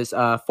number was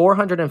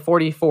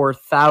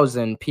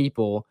 444,000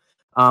 people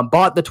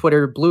bought the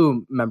Twitter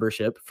Blue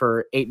membership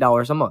for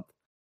 $8 a month.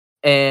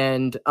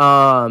 And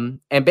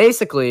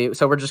basically,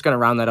 so we're just going to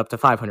round that up to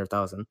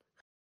 500,000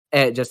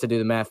 just to do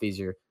the math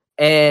easier.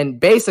 And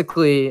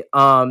basically,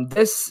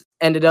 this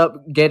ended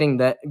up getting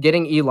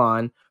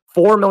Elon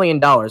 $4 million,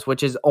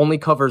 which only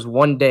covers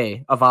 1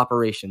 day of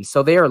operations.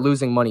 So they are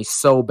losing money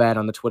so bad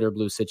on the Twitter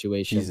Blue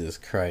situation. Jesus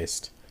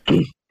Christ.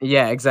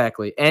 Yeah,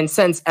 exactly. And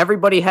since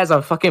everybody has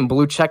a fucking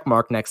blue check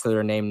mark next to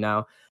their name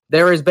now,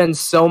 there has been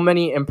so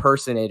many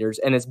impersonators,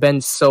 and it's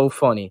been so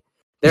funny.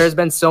 There has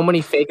been so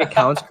many fake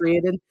accounts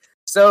created.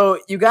 So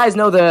you guys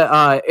know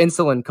the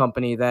insulin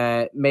company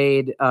that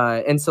made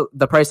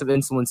the price of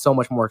insulin so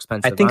much more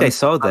expensive. I think I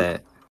saw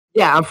that.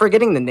 Yeah, I'm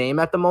forgetting the name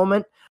at the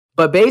moment.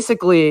 But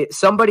basically,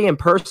 somebody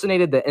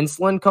impersonated the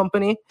insulin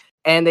company,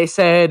 and they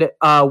said,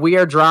 we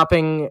are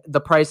dropping the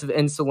price of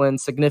insulin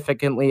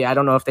significantly. I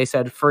don't know if they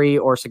said free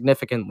or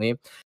significantly.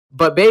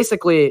 But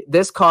basically,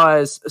 this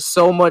caused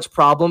so much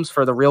problems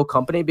for the real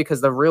company because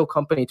the real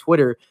company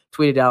Twitter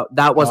tweeted out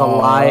that was a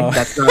lie.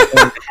 That's not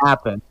going to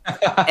happen.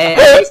 And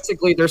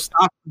basically, their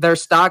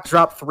stock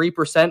dropped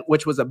 3%,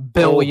 which was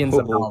billions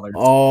of dollars.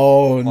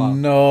 Oh, wow.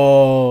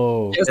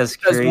 No. Just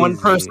because one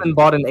person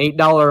bought an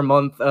 $8 a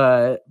month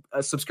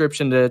a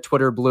subscription to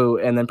Twitter Blue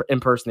and then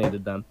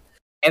impersonated them.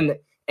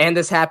 And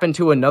this happened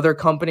to another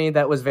company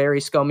that was very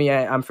scummy.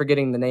 I'm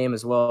forgetting the name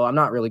as well. I'm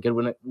not really good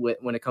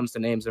when it comes to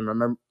names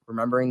and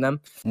remembering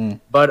them.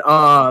 But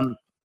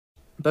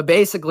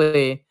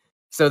basically,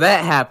 so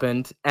that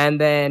happened, and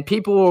then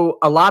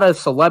a lot of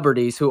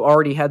celebrities who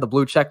already had the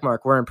blue check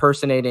mark were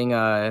impersonating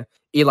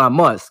Elon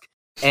Musk.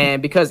 And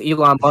because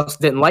Elon Musk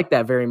didn't like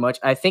that very much,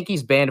 I think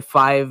he's banned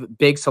 5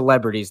 big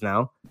celebrities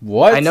now.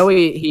 What? I know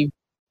he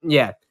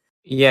yeah.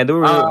 Yeah, there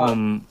were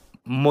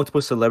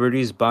multiple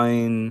celebrities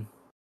buying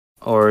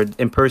or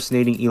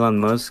impersonating Elon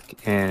Musk,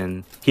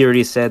 and he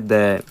already said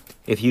that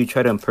if you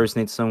try to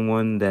impersonate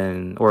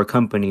someone or a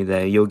company,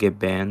 that you'll get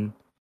banned.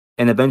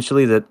 And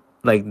eventually that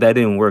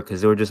didn't work because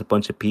there were just a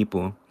bunch of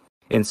people,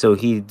 and so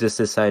he just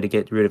decided to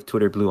get rid of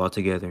Twitter Blue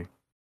altogether.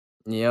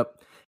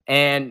 Yep.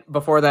 And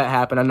before that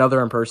happened,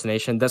 another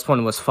impersonation. This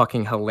one was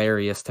fucking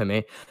hilarious to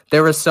me.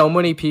 There were so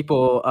many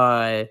people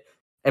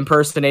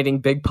impersonating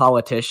big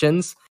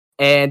politicians.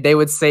 And they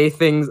would say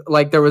things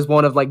like there was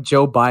one of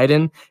Joe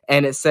Biden,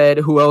 and it said,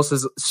 "Who else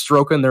is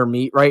stroking their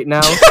meat right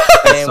now?"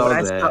 And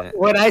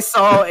when I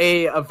saw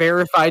a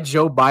verified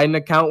Joe Biden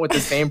account with the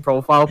same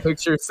profile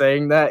picture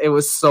saying that, it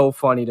was so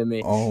funny to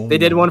me. They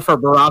did one for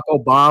Barack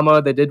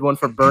Obama. They did one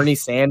for Bernie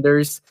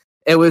Sanders.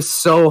 It was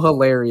so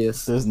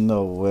hilarious. There's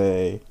no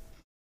way.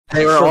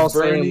 They were all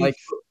saying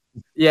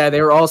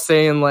they were all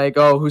saying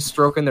 "Oh, who's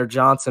stroking their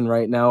Johnson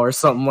right now?" or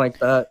something like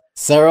that.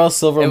 Sarah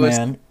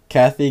Silverman,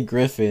 Kathy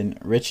Griffin,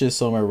 Richard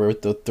Sommer were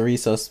the 3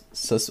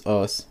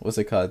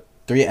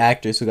 3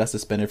 actors who got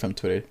suspended from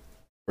Twitter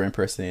for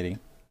impersonating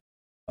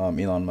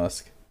Elon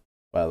Musk,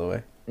 by the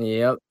way.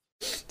 Yep.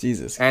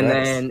 Jesus Christ.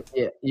 And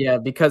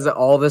then because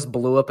all this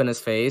blew up in his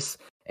face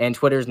and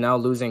Twitter's now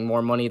losing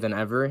more money than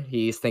ever,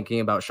 he's thinking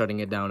about shutting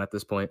it down at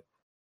this point.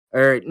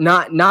 Or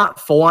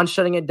not full on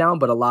shutting it down,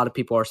 but a lot of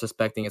people are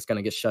suspecting it's going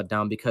to get shut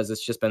down because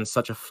it's just been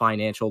such a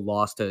financial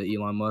loss to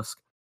Elon Musk.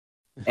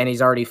 And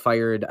he's already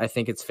fired, I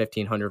think it's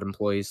 1,500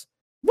 employees.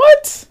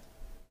 What?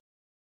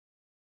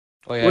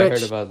 Oh yeah, I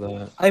heard about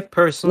that. I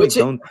personally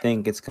don't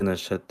think it's gonna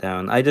shut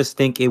down. I just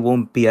think it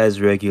won't be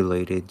as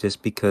regulated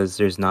just because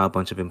there's not a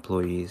bunch of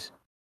employees.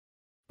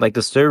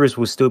 The servers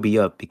will still be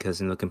up because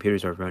the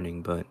computers are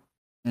running, but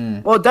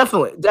well,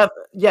 definitely,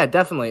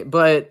 definitely.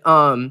 But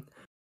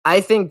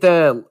I think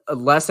the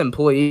less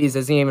employees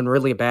isn't even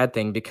really a bad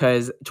thing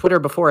because Twitter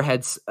before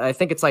had, I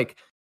think it's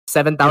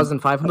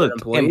 7,500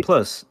 employees. And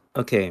plus,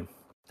 okay,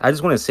 I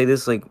just want to say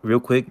this real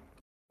quick.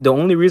 The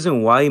only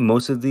reason why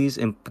most of these,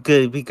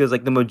 because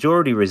the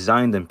majority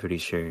resigned, I'm pretty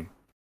sure.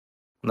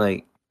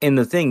 And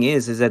the thing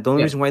is that the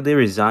only reason why they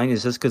resigned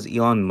is just because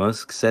Elon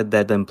Musk said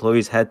that the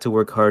employees had to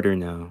work harder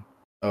now.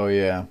 Oh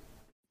yeah.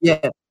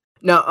 Yeah.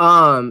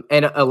 No.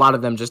 And a lot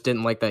of them just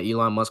didn't like that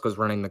Elon Musk was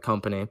running the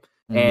company.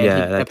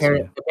 And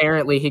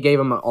apparently he gave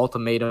him an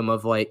ultimatum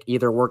of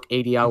either work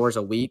 80 hours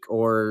a week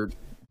or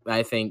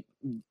I think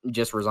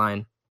just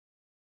resign.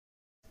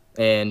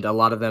 And a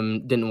lot of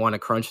them didn't want to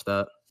crunch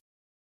that.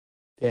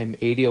 Damn,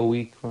 80 a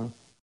week, huh?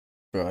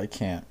 Bro, I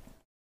can't.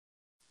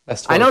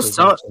 I know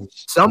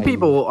some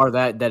people are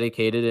that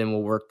dedicated and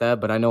will work that,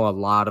 but I know a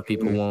lot of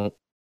people won't.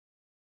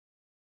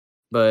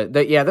 But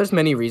there's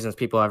many reasons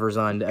people have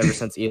resigned ever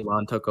since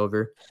Elon took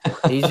over.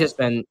 He's just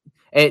been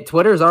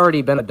Twitter's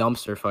already been a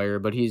dumpster fire,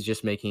 but he's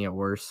just making it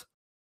worse.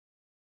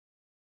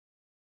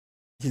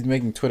 He's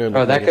making Twitter look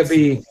Bro, that could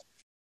be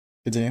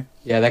Continue.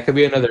 Yeah, that could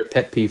be another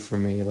pet peeve for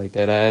me, like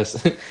that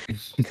ass.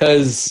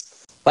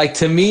 Because, like,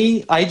 to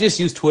me, I just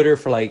use Twitter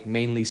for, like,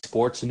 mainly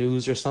sports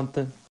news or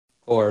something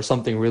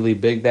really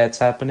big that's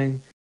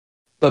happening.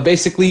 But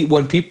basically,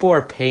 when people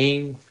are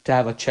paying to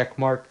have a check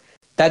mark,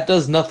 that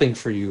does nothing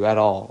for you at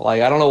all.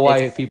 Like, I don't know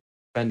why people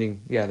are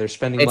spending, they're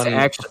spending money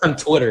on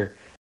Twitter.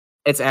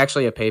 It's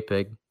actually a pay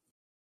pig.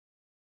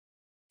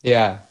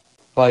 Yeah.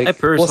 Like, I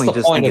personally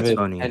just think it's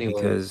funny anyway?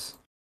 Because,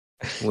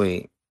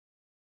 wait.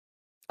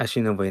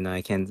 Actually, no, wait, no,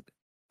 I can't.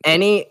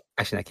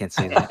 Actually, I can't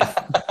say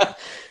that.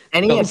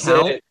 Any Don't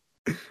account.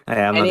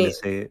 I'm not gonna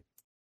say it.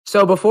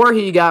 So before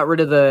he got rid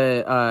of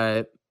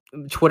the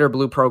Twitter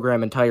Blue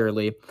program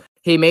entirely,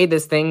 he made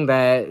this thing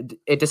that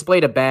it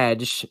displayed a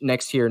badge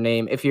next to your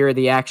name. If you're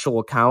the actual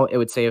account, it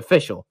would say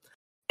official.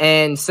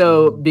 And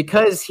so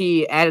because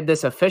he added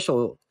this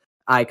official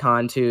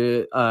icon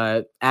to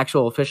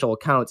actual official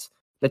accounts,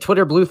 the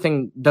Twitter Blue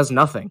thing does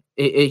nothing.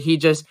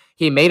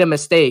 He made a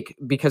mistake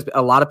because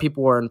a lot of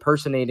people were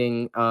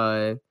impersonating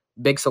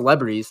big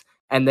celebrities,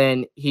 and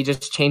then he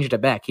just changed it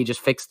back. He just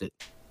fixed it.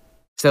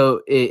 So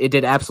it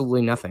did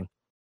absolutely nothing.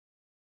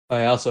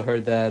 I also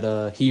heard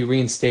that he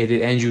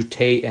reinstated Andrew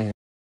Tate and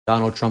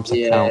Donald Trump's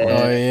account. Oh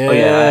Oh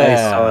yeah, I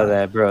saw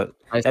that, bro.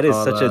 That is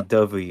such a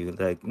W.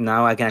 Like,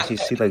 now I can actually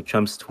see like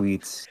Trump's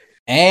tweets.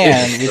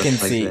 And we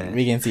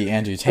can see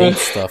Andrew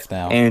Tate's stuff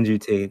now. Andrew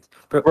Tate,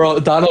 bro.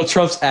 Donald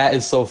Trump's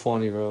is so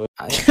funny, bro.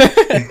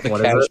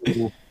 What is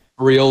it?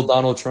 Real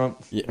Donald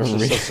Trump. Yeah,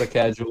 it's just a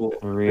casual.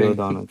 Real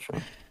Donald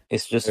Trump.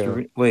 It's just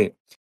wait.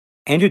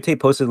 Andrew Tate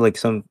posted like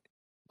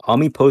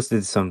Ami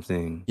posted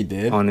something. He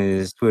did on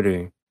his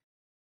Twitter.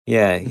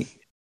 Yeah,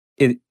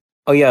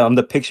 on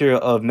the picture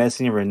of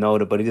Messi and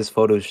Ronaldo, but he just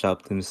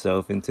photoshopped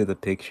himself into the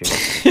picture.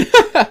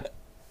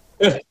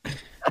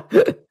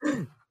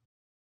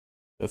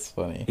 That's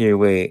funny.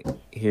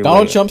 Here,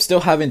 Donald Trump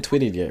still haven't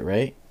tweeted yet,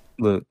 right?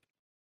 Look.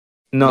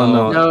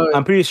 No.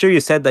 I'm pretty sure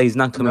you said that he's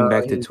not coming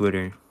back to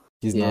Twitter.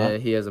 He's not?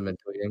 He hasn't been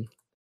tweeting.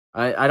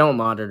 I don't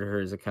monitor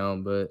his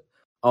account, but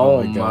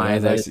oh my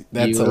god, that's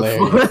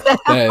hilarious.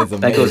 That is amazing.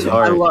 That goes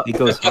hard. It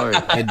goes hard.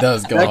 It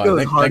does go hard.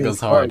 That goes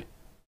hard.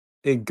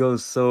 It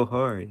goes so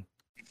hard.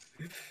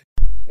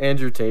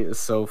 Andrew Tate is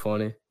so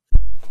funny.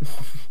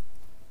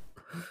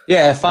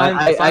 Yeah, if I'm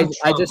I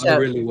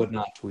really would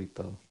not tweet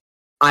though.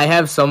 I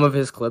have some of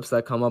his clips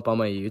that come up on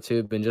my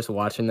YouTube, and just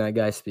watching that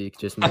guy speak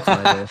just makes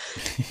my day.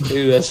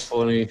 Dude, that's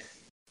funny.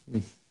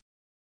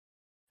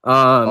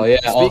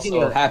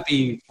 Also,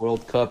 happy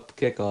World Cup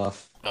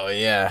kickoff. Oh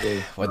yeah,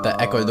 with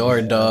the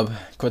Ecuador dub.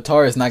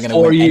 Qatar is not going to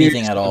win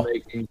anything at all.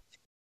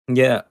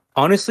 Yeah,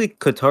 honestly,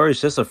 Qatar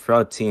is just a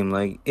fraud team.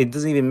 Like, it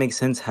doesn't even make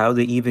sense how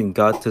they even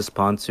got to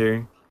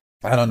sponsor.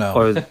 I don't know.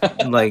 Or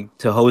like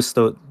to host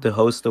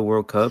the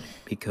World Cup,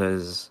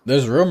 because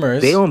there's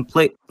rumors they don't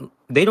play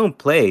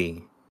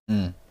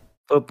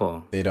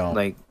football. They don't.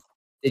 Like,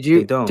 did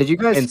you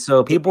guys? And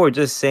so people were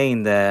just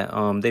saying that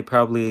they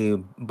probably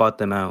bought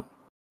them out.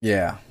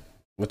 Yeah.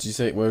 What'd you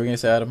say? What were we gonna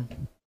say, Adam?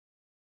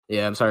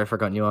 Yeah, I'm sorry for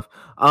cutting you off.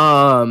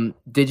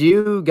 Did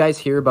you guys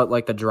hear about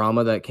like the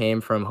drama that came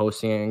from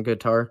hosting in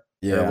Qatar?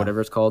 Yeah, or whatever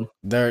it's called.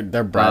 They're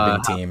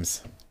bribing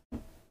teams.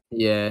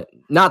 Yeah,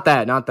 not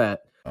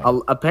that.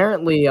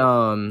 Apparently,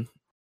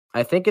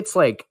 I think it's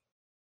like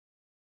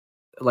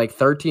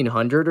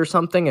 1,300 or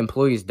something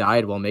employees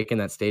died while making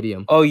that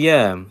stadium. Oh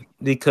yeah,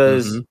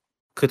 because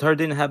Qatar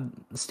didn't have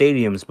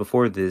stadiums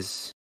before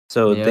this,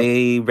 so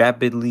they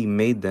rapidly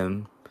made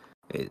them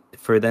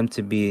for them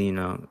to be,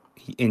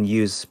 in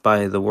use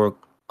by the world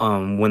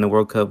when the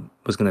World Cup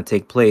was going to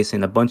take place,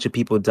 and a bunch of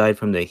people died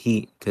from the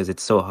heat because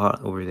it's so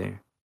hot over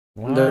there.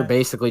 What? They're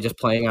basically just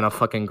playing on a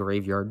fucking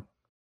graveyard.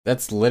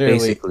 That's literally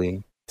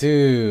basically,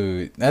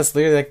 dude. That's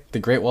literally like the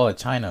Great Wall of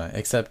China,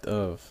 except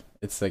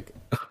it's like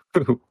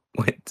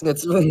what?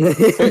 That's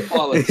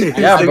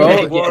yeah,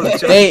 bro.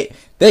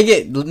 They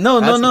get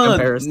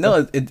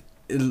no.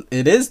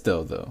 It is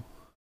though,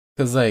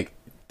 because like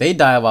they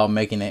die while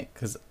making it,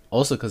 because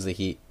of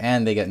heat,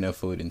 and they get no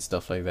food and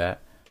stuff like that.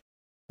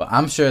 But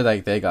I'm sure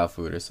like they got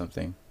food or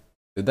something.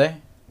 Did they?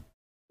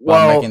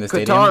 Well,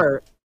 Qatar.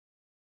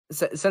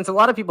 Since a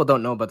lot of people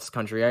don't know about this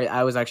country,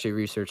 I was actually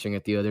researching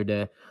it the other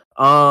day.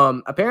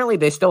 Apparently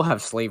they still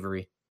have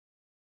slavery.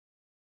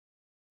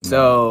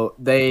 So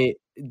they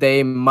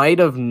might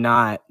have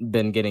not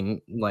been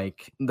getting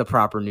like the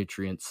proper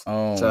nutrients.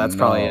 So that's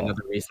probably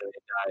another reason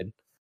they died.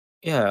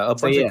 Yeah, a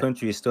bunch of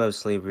countries still have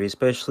slavery,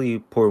 especially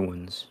poor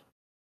ones.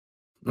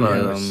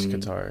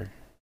 Qatar.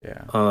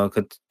 Yeah.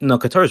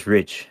 Qatar's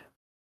rich.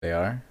 They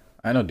are?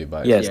 I know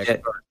Dubai. Yes,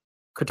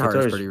 Qatar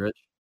is pretty rich.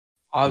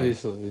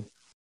 Obviously.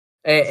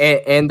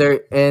 And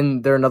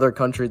they're another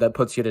country that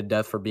puts you to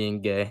death for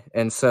being gay.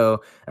 And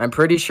so I'm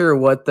pretty sure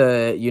what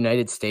the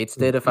United States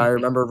did, if I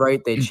remember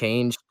right,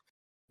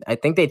 I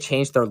think they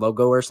changed their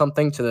logo or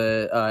something to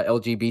the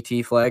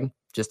LGBT flag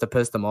just to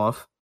piss them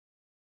off.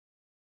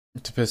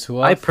 To piss who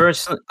off?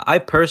 I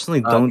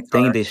personally don't Qatar.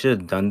 think they should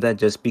have done that,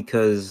 just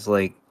because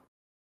like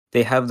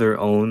they have their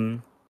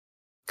own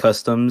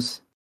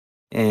customs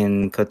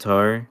in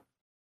Qatar,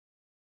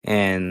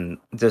 and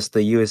just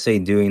the USA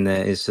doing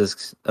that is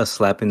just a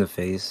slap in the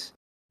face.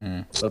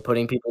 But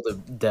putting people to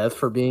death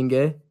for being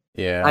gay.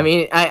 Yeah. I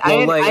mean, I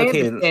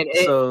understand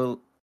it.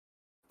 So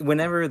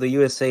whenever the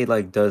USA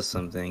like does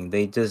something,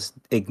 they just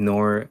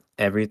ignore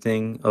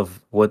everything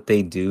of what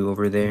they do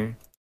over there,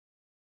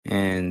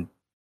 and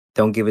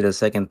don't give it a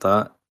second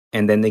thought,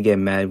 and then they get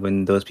mad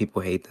when those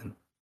people hate them.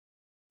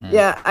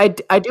 Yeah, I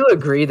do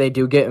agree they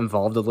do get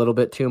involved a little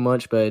bit too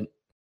much, but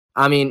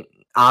I mean,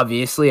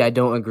 obviously I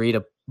don't agree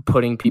to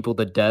putting people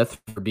to death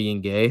for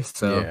being gay.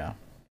 So yeah.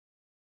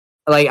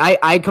 Like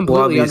I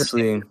completely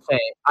obviously, understand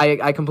what you're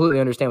saying. I completely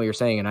understand what you're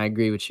saying, and I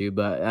agree with you.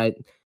 But I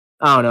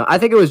don't know. I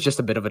think it was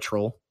just a bit of a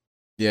troll.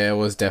 Yeah, it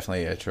was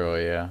definitely a troll.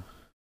 Yeah.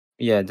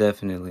 Yeah,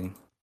 definitely.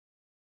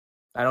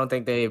 I don't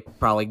think they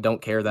probably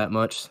don't care that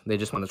much. They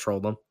just want to troll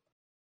them.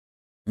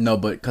 No,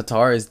 but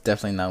Qatar is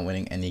definitely not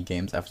winning any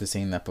games after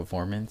seeing that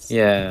performance.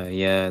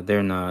 Yeah,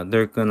 they're not.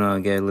 They're gonna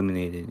get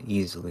eliminated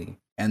easily.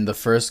 And the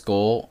first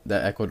goal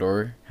that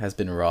Ecuador has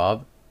been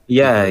robbed.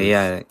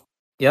 Yeah,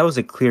 that was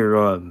a clear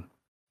rob.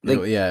 Like,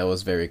 it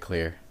was very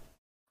clear.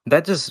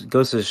 That just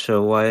goes to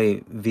show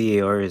why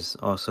VAR is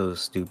also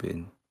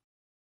stupid.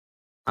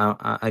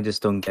 I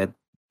just don't get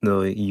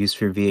the use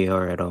for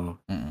VAR at all.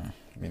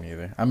 Me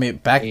neither. I mean,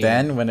 back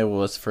then when it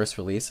was first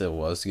released, it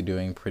was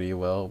doing pretty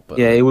well. But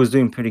yeah, it was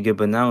doing pretty good.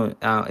 But now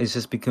it's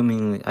just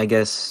becoming, I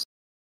guess,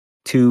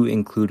 too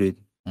included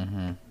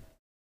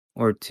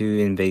or too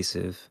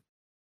invasive.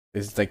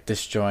 It's like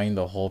destroying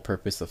the whole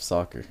purpose of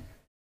soccer.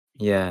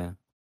 Yeah.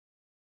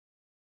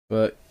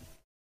 But,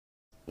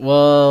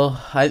 well,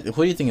 who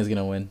do you think is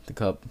gonna win the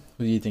cup?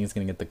 Who do you think is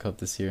gonna get the cup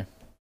this year?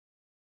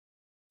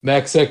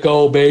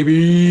 Mexico,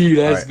 baby,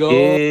 let's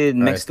go.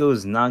 Mexico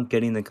is not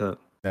getting the cup.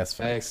 That's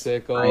fine.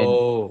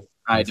 Mexico.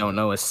 I don't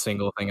know a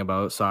single thing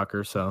about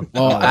soccer, so.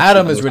 Well,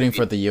 Adam is rooting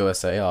for the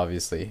USA,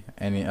 obviously,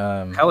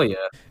 and hell yeah.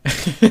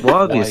 Well,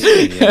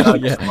 obviously,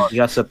 you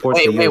got support.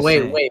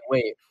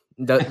 Wait.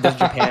 Does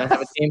Japan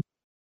have a team?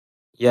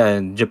 Yeah,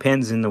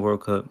 Japan's in the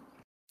World Cup.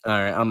 All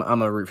right, I'm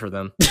gonna root for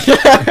them.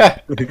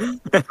 I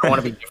want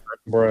to be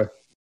different, bro.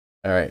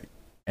 All right,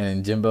 and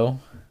then Jimbo.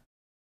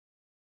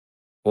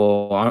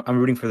 Well, I'm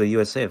rooting for the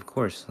USA, of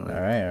course. All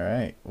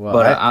right. Well,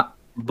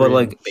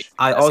 but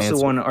I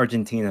also want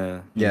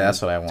Argentina. Yeah,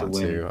 that's what I want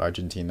too.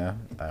 Argentina.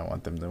 I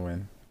want them to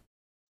win.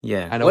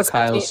 Yeah, I know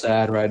Kyle's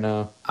sad right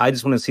now. I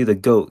just want to see the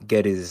GOAT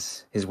get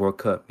his World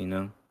Cup. You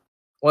know.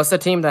 What's the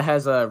team that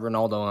has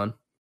Ronaldo on?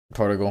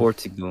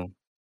 Portugal.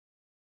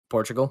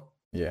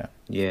 Yeah.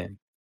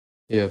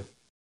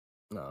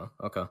 No.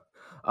 Okay.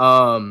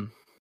 I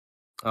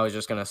was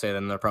just gonna say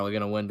then they're probably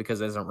gonna win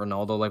because isn't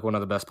Ronaldo like one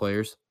of the best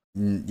players?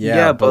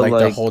 Yeah, but like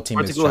the whole team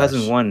Portugal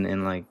hasn't won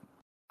in like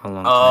a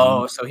long time.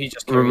 Oh, so he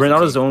just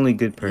Ronaldo's the only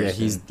good person. Yeah,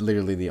 he's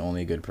literally the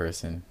only good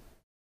person.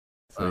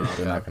 So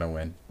they're not gonna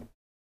win.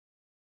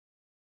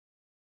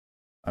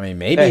 I mean,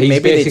 maybe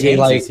they change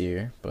this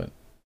year, but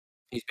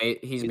he's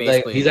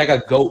basically he's like a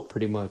GOAT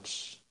pretty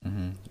much.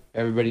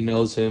 Everybody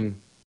knows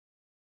him.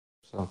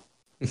 So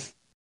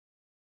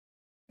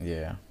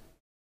yeah,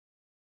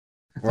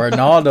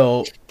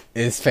 Ronaldo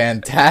is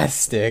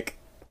fantastic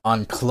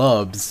on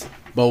clubs,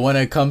 but when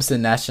it comes to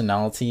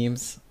national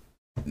teams,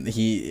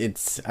 he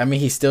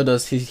still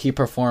does. He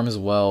performs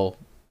well,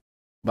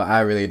 but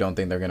I really don't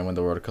think they're gonna win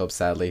the World Cup.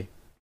 Sadly.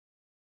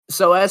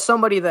 So, as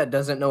somebody that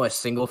doesn't know a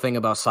single thing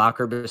about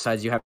soccer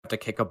besides you have to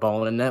kick a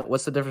ball in a net,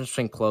 what's the difference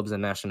between clubs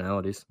and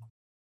nationalities?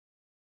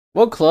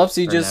 Well, clubs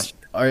you just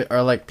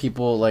are like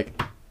people like.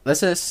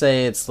 Let's just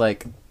say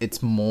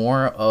it's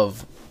more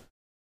of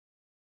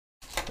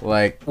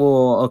like.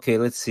 Well, okay.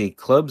 Let's see.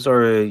 Clubs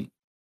are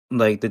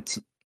like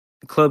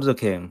clubs.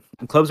 Okay,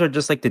 clubs are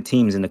just like the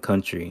teams in the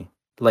country.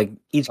 Like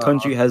each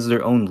country has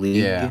their own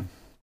league. Yeah.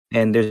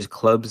 And there's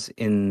clubs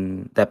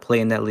that play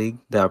in that league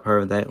that are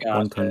part of that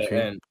one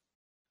country.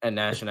 And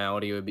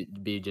nationality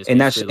would be just.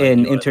 And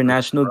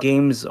international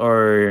games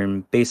are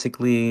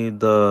basically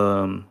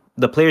the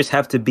players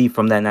have to be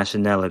from that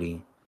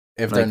nationality.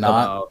 If they're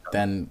not,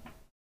 then.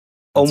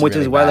 Which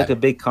is why like a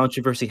big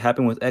controversy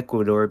happened with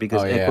Ecuador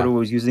because Ecuador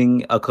was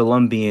using a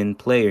Colombian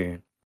player.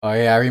 Oh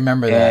yeah, I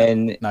remember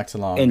that. Not too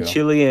long ago. And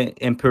Chile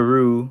and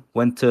Peru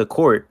went to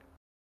court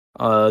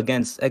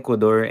against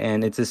Ecuador,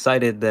 and it's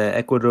decided that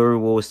Ecuador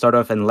will start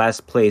off in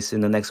last place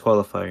in the next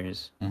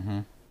qualifiers.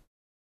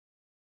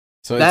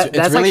 So that's really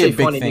actually a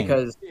big funny thing.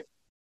 because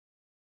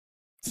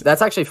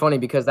That's actually funny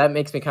because that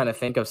makes me kind of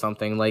think of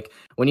something. Like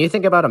when you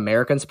think about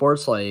American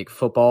sports like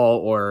football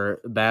or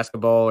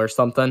basketball or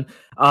something,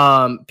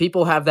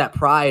 people have that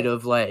pride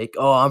of like,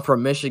 oh, I'm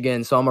from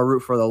Michigan, so I'm gonna root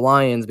for the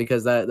Lions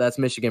because that's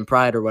Michigan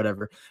pride or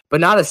whatever.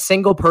 But not a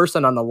single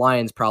person on the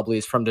Lions probably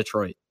is from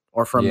Detroit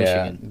or from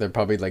Michigan. They're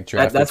probably like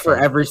drafted. That's for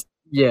every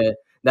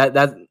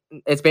that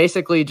it's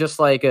basically just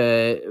like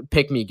a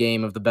pick me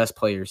game of the best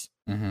players.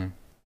 Mm-hmm.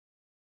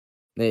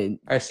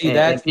 I see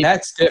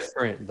that's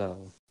different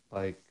though.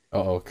 Like.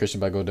 Christian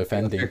Bago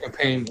defending. You're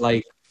comparing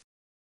like,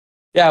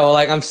 yeah, well,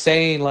 like I'm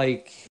saying,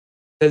 like,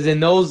 because in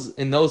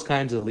those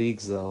kinds of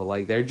leagues though,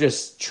 like they're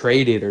just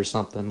traded or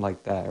something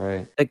like that,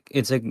 right? Like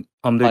it's like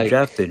they're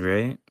drafted,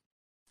 right?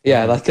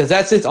 Yeah, like because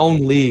that's its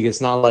own league. It's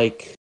not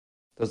like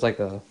there's like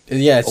a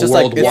it's just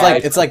like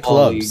it's like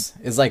clubs.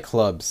 League. It's like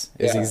clubs.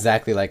 It's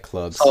exactly like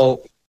clubs.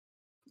 So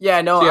yeah,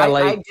 no,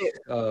 I get,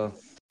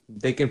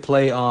 they can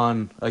play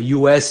on a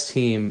U.S.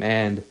 team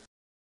and.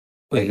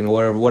 Like in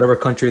whatever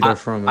country they're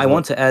from. I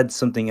want to add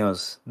something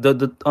else.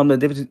 The I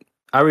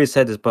already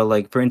said this, but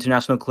like for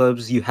international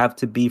clubs, you have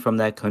to be from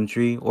that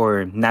country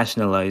or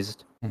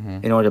nationalized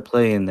in order to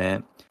play in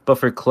that. But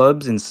for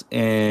clubs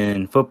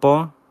in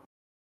football,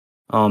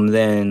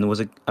 then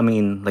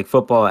like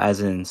football as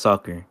in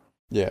soccer.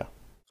 Yeah.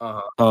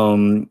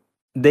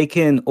 They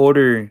can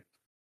order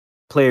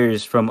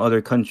players from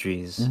other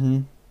countries.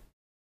 Mm-hmm.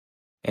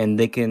 And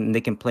they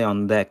can play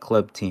on that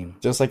club team,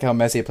 just like how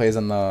Messi plays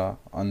on the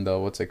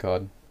what's it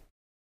called,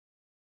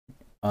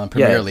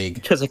 Premier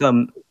League. Just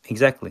like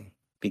exactly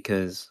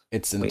because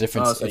it's a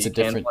different. So it's a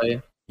different.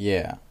 Play,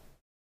 can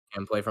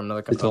play from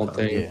another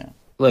country. Yeah,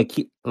 like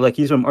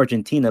he's from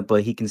Argentina,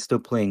 but he can still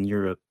play in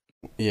Europe.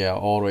 Yeah,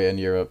 all the way in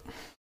Europe,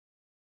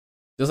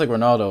 just like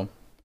Ronaldo,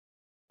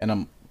 and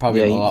I'm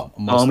probably a lot.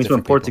 He's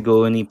from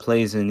Portugal and he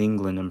plays in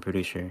England. I'm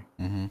pretty sure.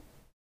 Mm-hmm.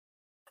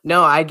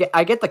 No, I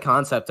get the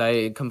concept.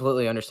 I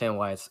completely understand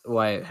why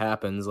it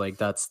happens. Like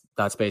that's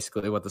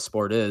basically what the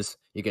sport is.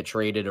 You get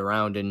traded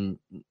around and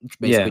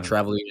basically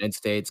travel to the United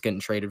States, getting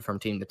traded from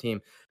team to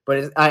team.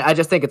 But I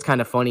just think it's kind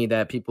of funny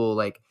that people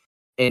like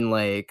in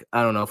like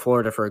I don't know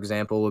Florida, for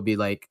example, would be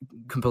like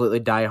completely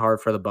die hard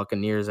for the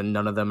Buccaneers, and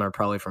none of them are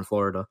probably from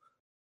Florida.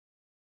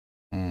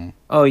 Mm.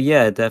 Oh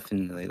yeah,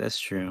 definitely. That's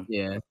true.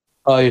 Yeah.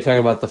 Oh, you're talking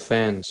about the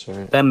fans,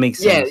 right? That makes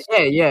sense.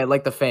 Yeah,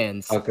 like the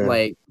fans. Okay.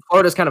 Like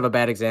Florida's kind of a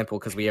bad example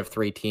because we have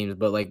 3 teams,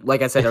 but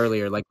like I said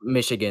earlier, like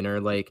Michigan or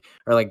like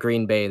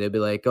Green Bay, they'd be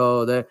like,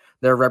 oh,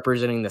 they're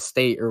representing the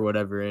state or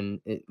whatever, and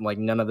like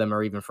none of them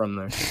are even from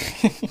there.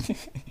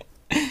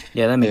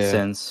 Yeah, that makes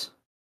sense.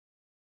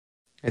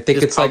 I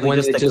think it's like when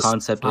just the just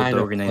concept of the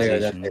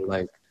organization. That they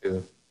like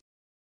too.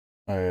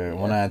 All right,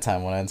 one at a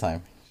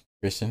time.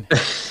 Christian.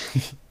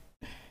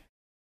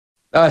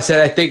 I said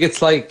I think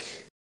it's like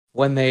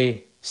when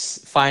they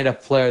find a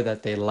player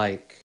that they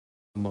like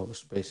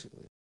most,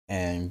 basically.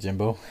 And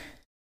Jimbo?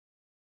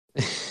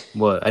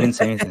 What? I didn't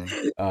say anything.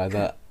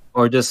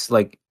 Or just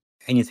like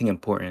anything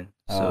important.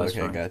 So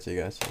okay,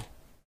 gotcha.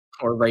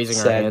 Or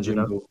raising our hands,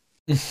 Jimbo.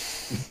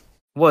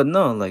 What?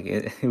 No, like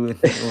it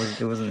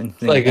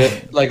wasn't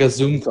anything. like a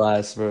Zoom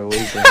class, bro.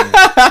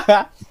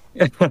 Hey,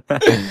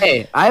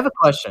 I have a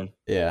question.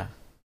 Yeah.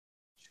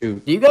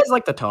 Shoot. Do you guys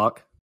like to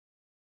talk?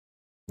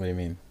 What do you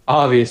mean?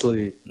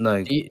 Obviously.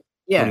 Like.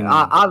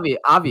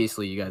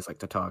 Obviously you guys like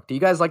to talk. Do you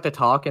guys like to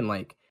talk and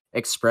like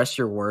express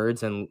your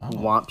words and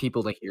want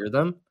people to hear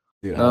them?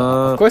 Dude,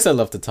 of course I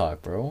love to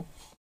talk, bro.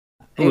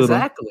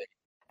 Exactly.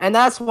 And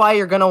that's why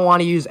you're going to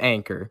want to use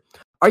Anchor.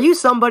 Are you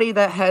somebody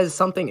that has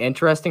something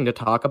interesting to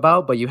talk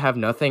about, but you have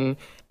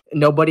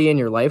nobody in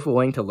your life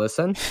willing to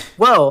listen?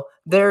 Well,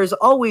 there's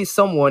always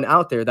someone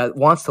out there that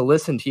wants to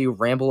listen to you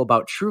ramble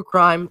about true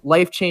crime,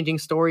 life-changing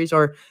stories,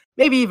 or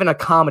maybe even a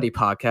comedy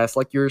podcast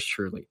like yours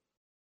truly.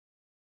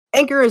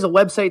 Anchor is a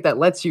website that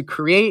lets you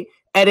create,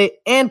 edit,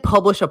 and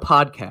publish a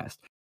podcast.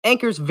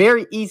 Anchor's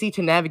very easy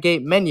to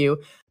navigate menu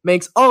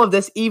makes all of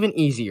this even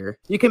easier.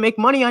 You can make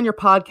money on your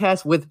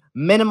podcast with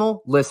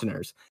minimal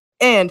listeners.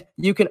 And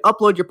you can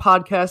upload your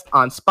podcast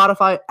on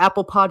Spotify,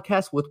 Apple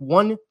Podcasts with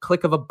one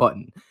click of a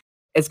button.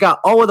 It's got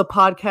all of the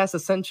podcast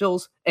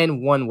essentials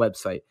in one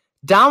website.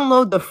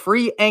 Download the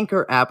free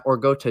Anchor app or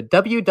go to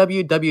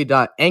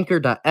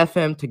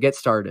www.anchor.fm to get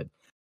started.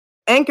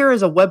 Anchor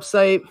is a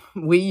website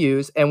we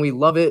use and we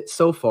love it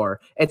so far.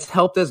 It's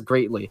helped us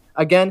greatly.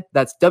 Again,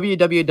 that's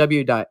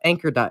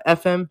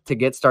www.anchor.fm to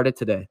get started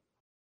today.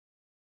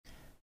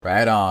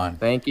 Right on.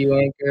 Thank you,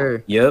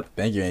 Anchor. Yep.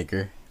 Thank you,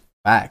 Anchor.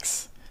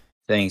 Facts.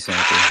 Thanks,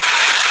 Anchor.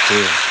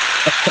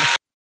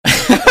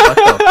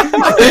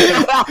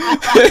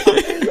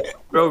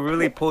 Bro,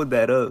 really pulled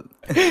that up.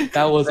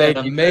 That was an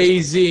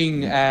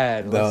amazing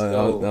ad.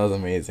 That was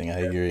amazing. I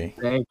agree.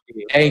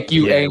 Thank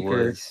you,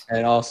 Anchor.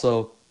 And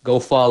also, go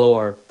follow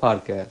our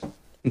podcast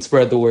and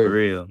spread the word. For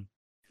real.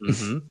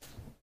 Mm-hmm.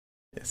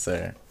 Yes,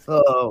 sir.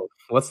 So,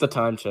 what's the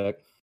time check?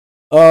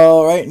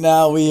 Oh, right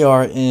now we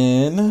are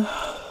in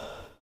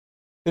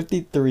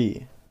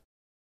 53.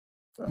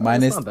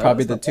 Minus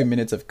probably the 2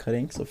 minutes of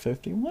cutting, so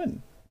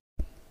 51.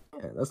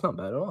 Yeah, that's not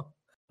bad at all.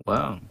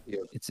 Wow.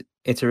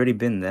 It's already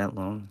been that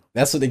long.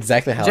 That's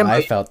exactly how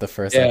I felt the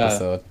first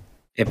episode.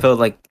 It felt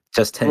like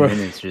just 10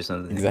 minutes or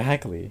something.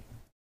 Exactly.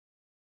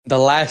 The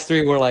last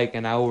 3 were like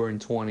an hour and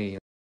 20.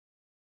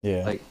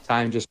 Yeah. Like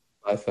time just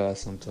goes by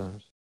fast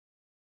sometimes.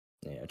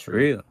 Yeah,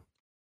 true.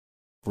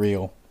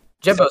 Real.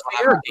 Jimbo, so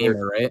you're a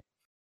gamer, right?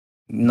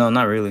 No,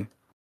 not really.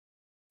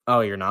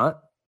 Oh, you're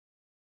not?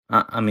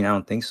 I mean, I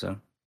don't think so.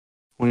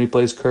 When he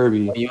plays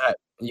Kirby. Well, you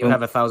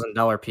have $1,000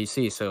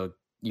 PC, so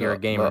you're a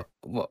gamer.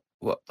 What?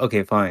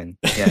 Okay, fine.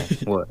 Yeah.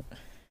 What?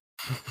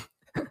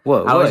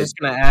 What? I was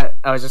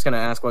just gonna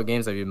ask what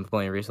games have you been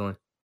playing recently?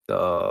 He's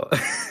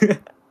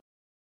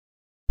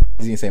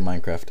gonna say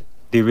Minecraft.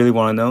 Do you really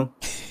want to know?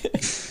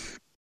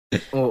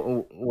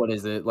 Well, what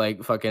is it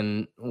like?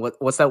 Fucking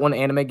what's that one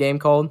anime game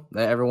called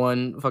that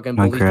everyone fucking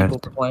bullies people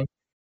for playing?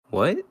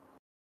 What?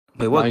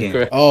 Wait, what Minecraft.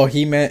 game? Oh, I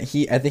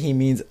think he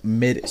means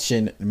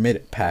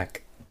mid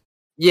pack.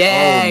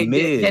 Yeah,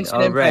 mid.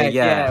 Genshin Impact.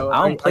 Yeah.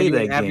 I don't play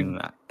that game.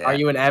 Are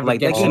you an avid that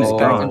Genshin game's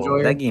Impact gone?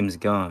 enjoyer? That game's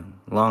gone.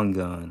 Long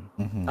gone.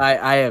 Mm-hmm.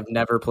 I have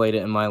never played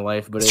it in my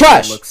life, but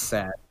it looks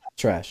sad.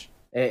 Trash.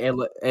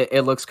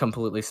 It looks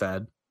completely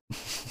sad.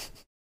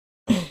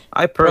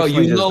 I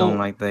personally just don't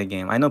like that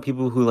game. I know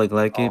people who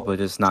like it,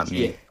 but it's not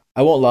me.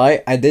 I won't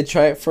lie. I did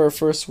try it for a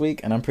first week,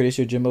 and I'm pretty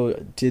sure Jimbo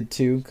did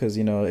too. Because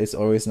it's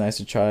always nice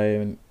to try,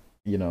 and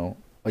game.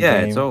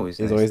 It's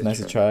always nice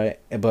to try.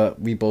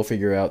 But we both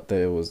figure out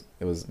that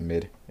it was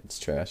mid. It's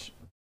trash.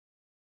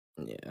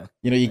 Yeah.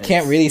 You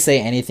can't really say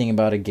anything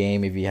about a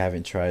game if you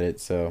haven't tried it.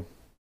 So.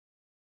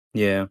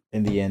 Yeah.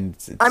 In the end,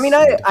 I mean,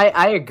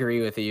 I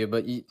agree with you,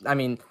 but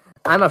I'm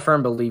a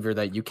firm believer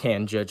that you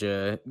can judge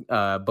a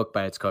book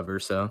by its cover.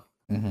 So.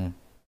 Mm-hmm.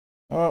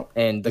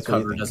 And the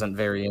cover doesn't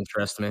very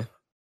interest me.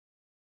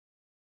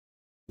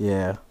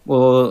 Yeah.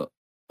 Well,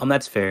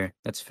 that's fair.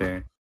 That's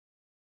fair.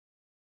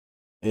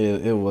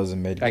 It was a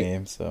mid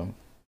game, so.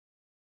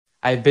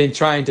 I've been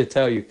trying to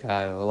tell you,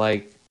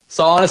 Kyle.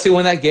 So honestly,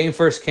 when that game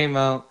first came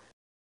out,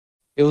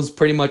 it was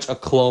pretty much a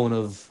clone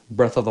of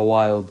Breath of the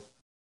Wild.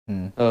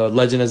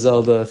 Legend of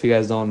Zelda, if you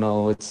guys don't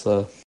know, it's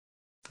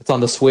on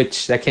the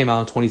Switch. That came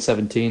out in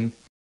 2017.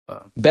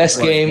 Best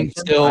game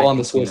still on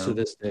the Switch to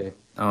this day.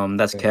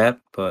 That's cap,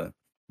 but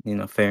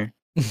fair.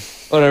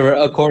 Whatever.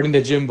 According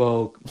to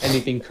Jimbo,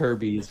 anything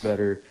Kirby is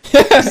better.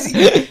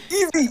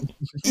 Easy.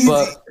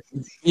 But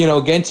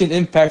Genshin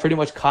Impact pretty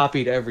much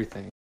copied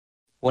everything.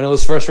 When it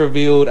was first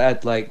revealed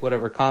at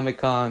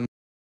Comic-Con,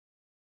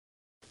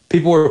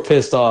 people were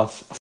pissed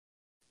off.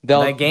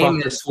 They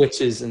brought their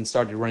Switches and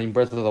started running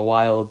Breath of the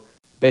Wild,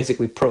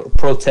 basically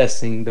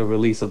protesting the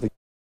release of the.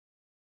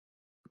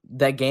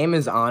 That game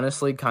is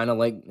honestly kind of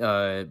like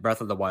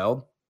Breath of the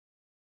Wild.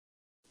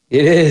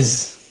 It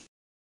is.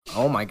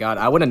 Oh my god,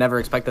 I would have never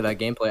expected that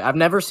gameplay. I've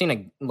never seen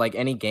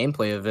any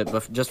gameplay of it,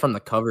 but just from the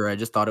cover, I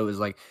just thought it was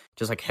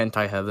just like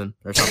hentai heaven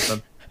or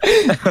something.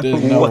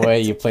 There's no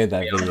way you played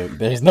that video.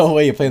 There's no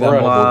way you played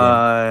that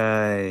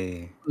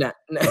mobile game.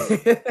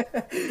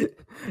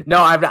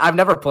 No, I've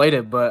never played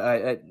it, but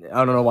I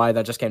don't know why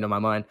that just came to my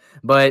mind.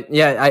 But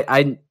yeah,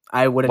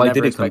 I would have. Why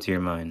did it come to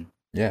your mind?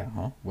 Yeah,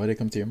 huh? Why did it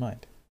come to your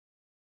mind?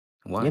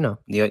 What? You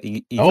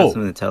got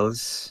something to tell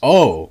us?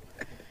 Oh.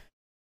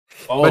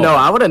 But no,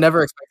 I would have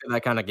never expected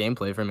that kind of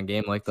gameplay from a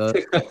game like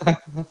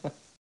that.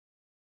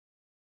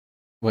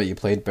 What, you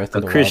played Breath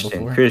of the Wild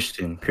before?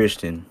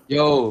 Christian.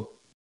 Yo.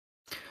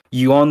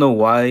 You all know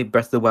why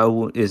Breath of the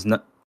Wild is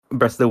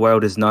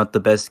not the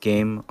best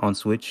game on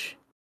Switch?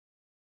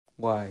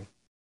 Why?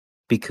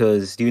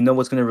 Because do you know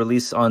what's going to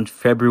release on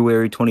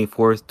February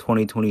 24th,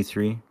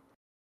 2023?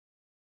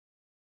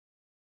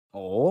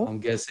 Oh, I'm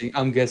guessing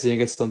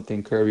it's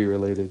something Kirby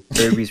related.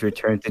 Kirby's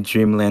Return to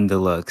Dreamland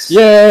Deluxe.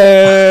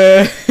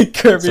 Yeah,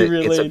 Kirby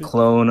related. It's a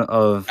clone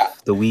of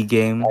the Wii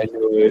game. I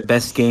knew it.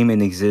 Best game in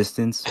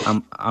existence.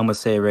 I'm gonna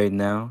say it right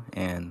now,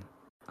 and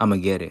I'm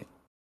gonna get it.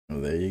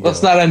 Well, there you go. Well,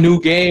 it's not a new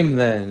game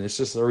then. It's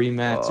just a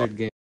remastered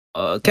game.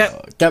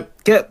 Cap.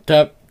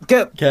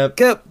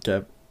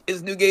 It's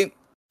a new game.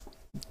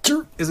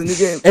 It's a new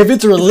game. If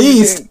it's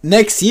released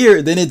next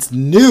year, then it's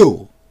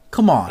new.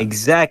 Come on.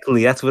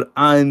 Exactly. That's what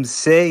I'm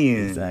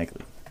saying.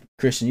 Exactly.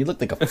 Christian, you look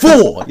like a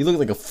fool. You look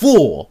like a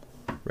fool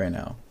right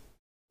now.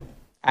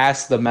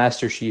 Ask the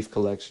Master Chief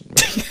Collection.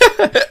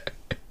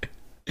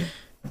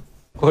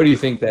 What do you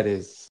think that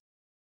is?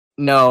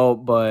 No,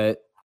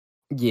 but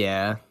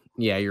yeah,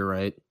 you're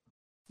right.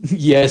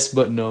 Yes,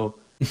 but no.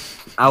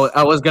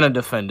 I was gonna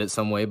defend it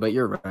some way, but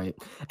you're right.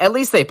 At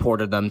least they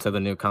ported them to the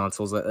new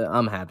consoles.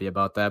 I'm happy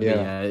about that. Yeah.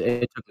 But yeah,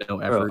 it took no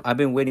effort. Bro, I've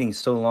been waiting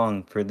so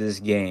long for this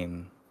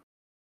game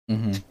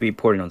to be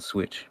ported on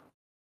Switch.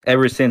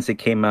 Ever since it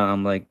came out,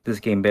 I'm like, this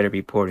game better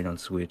be ported on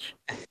Switch.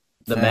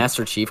 The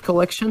Master Chief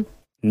Collection?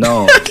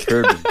 No,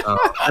 Kirby.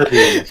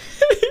 Kirby.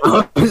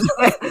 I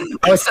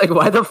was like,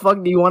 why the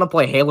fuck do you want to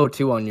play Halo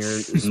 2 on your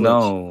Switch?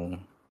 No.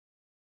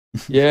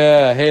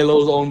 Yeah,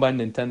 Halo's owned by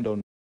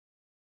Nintendo.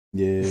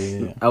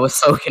 Yeah. I was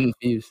so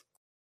confused.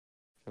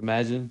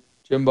 Imagine.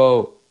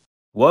 Jimbo.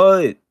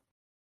 What?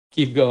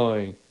 Keep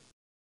going.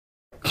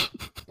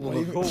 What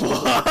am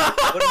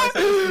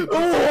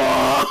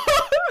I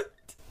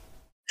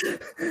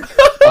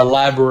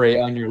Elaborate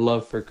on your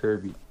love for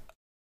Kirby.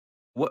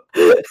 What?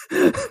 I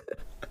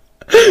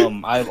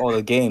have all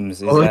the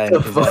games. Is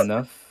that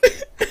enough?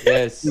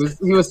 Yes.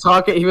 He was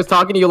talking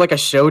to you like a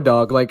show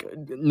dog. Like,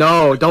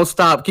 no, don't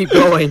stop, keep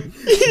going.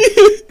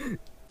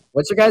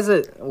 What's your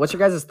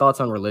guys' thoughts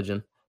on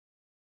religion?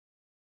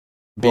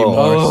 Be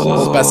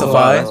more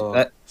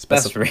specify.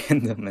 That's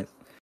random.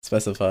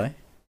 Specify.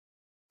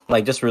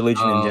 Like just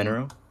religion in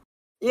general.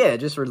 Yeah,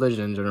 just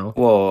religion in general.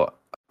 Well,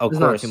 of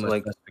course,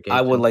 like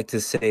I would like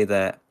to say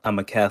that I'm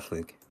a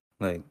Catholic.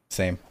 Like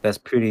same. That's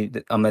pretty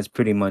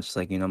much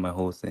like my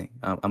whole thing.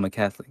 I'm a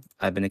Catholic.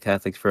 I've been a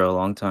Catholic for a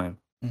long time.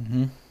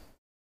 Me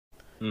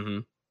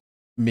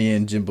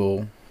and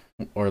Jimbo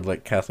are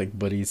like Catholic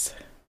buddies.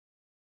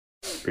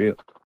 Real.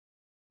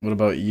 What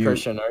about you?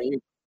 Christian, are you?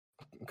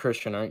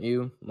 Christian, aren't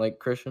you? Like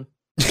Christian?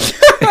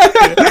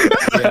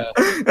 Yeah.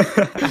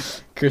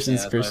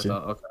 Christian's Christian.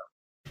 Okay.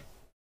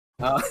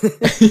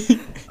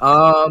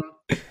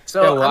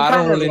 So yeah, well, I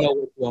don't really know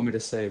what you want me to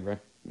say, bro.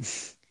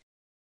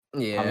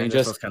 Yeah, I mean,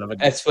 just kind of a...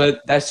 that's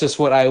just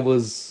what I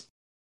was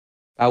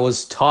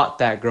taught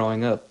that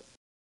growing up.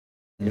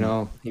 You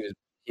know,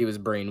 he was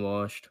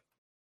brainwashed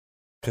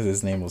because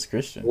his name was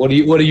Christian. What do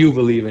you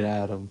believe in,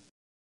 Adam?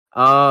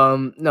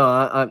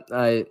 No,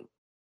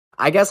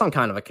 I guess I'm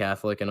kind of a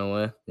Catholic in a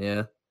way.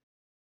 Yeah.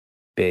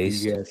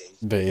 Based. Yes.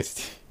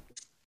 Based.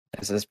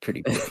 That's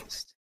pretty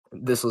based.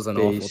 This was an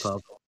awful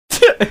topic.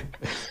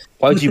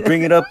 Why'd you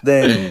bring it up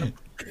then?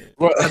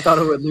 Well, I thought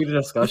it would lead a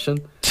discussion.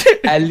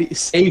 At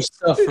least save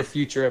stuff for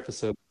future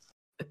episodes.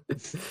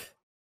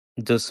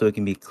 Just so it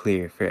can be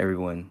clear for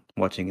everyone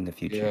watching in the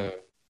future.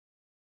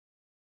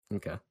 Yeah.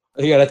 Okay.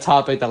 You got a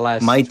topic that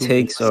lasts. My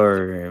takes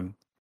are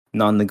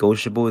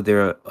non-negotiable.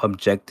 They're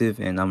objective,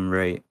 and I'm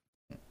right.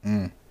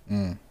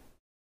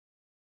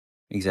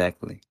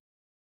 Exactly.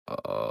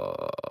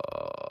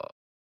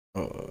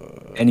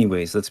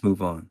 Anyways, let's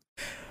move on.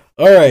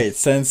 All right,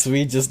 since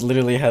we just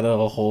literally had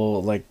a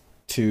whole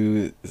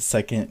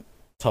 2-second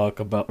talk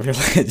about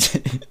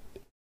religion.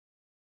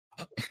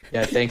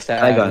 Yeah, thanks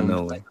to I got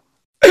no way.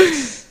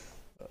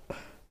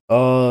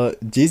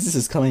 Jesus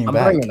is coming back.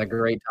 I'm bringing the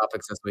great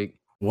topics this week.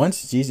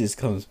 Once Jesus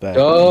comes back,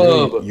 you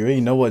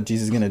already know what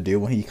Jesus is gonna do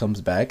when he comes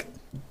back.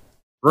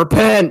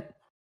 Repent.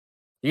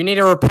 You need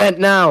to repent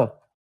now.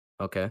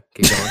 Okay,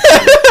 keep going.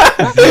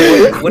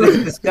 What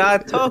is this guy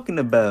talking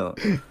about?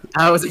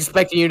 I was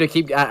expecting you to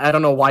keep. I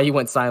don't know why you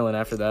went silent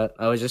after that.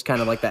 I was just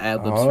kind of like the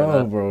ad libs for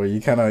that. Bro,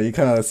 you kind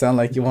of sound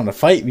like you want to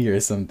fight me or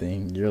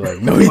something. You're like,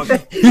 no,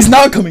 he's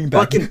not coming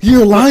back.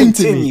 You're lying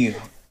to me.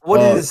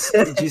 What is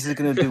Jesus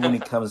gonna do when he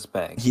comes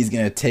back? He's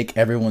gonna take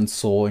everyone's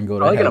soul and go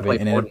to heaven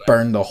and then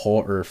burn the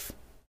whole earth.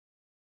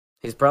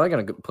 He's probably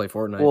gonna play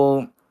Fortnite.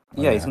 Well,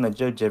 yeah, he's gonna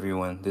judge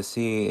everyone to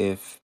see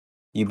if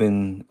you've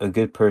been a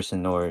good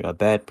person or a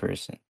bad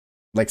person.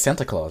 Like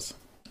Santa Claus,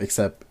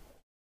 except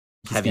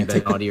have you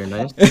been naughty or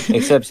nice?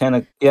 Except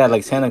like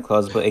Santa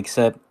Claus, but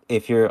except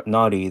if you're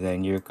naughty,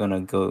 then you're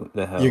gonna go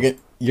to hell.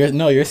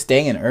 You're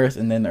staying in Earth,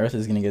 and then Earth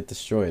is gonna get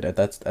destroyed. I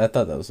thought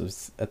that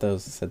was said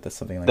that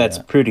something like that. That's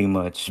pretty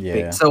much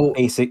basically. So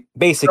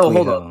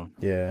hold on.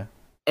 Yeah.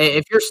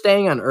 If you're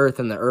staying on Earth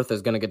and the Earth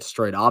is gonna get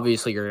destroyed,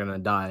 obviously you're gonna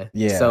die.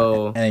 Yeah.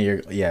 So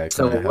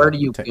So where do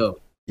you go?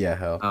 Yeah,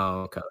 hell.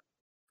 Oh, okay.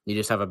 You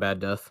just have a bad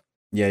death.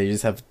 Yeah, you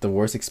just have the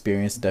worst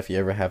experience death you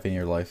ever have in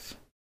your life.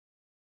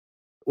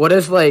 What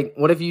if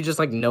you just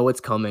know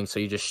it's coming, so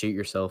you just shoot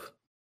yourself?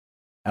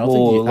 I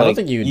don't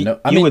think you know.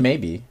 I mean,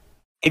 maybe.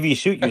 If you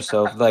shoot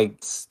yourself,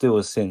 still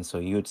a sin, so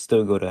you would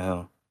still go to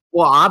hell.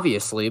 Well,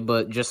 obviously,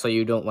 but just so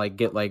you don't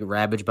get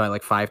ravaged by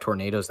 5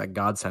 tornadoes that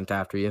God sent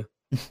after you.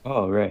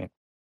 Oh, right.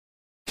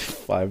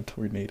 5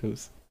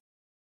 tornadoes.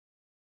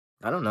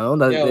 I don't know.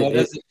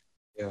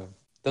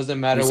 Doesn't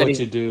matter what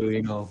you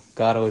do,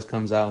 God always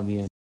comes out in the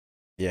end.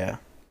 Yeah.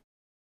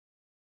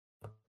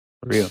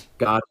 Real.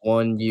 God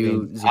won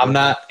you. I'm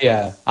not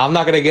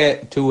gonna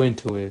get too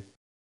into it,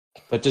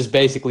 but just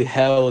basically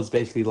hell is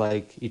basically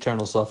like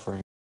eternal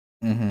suffering.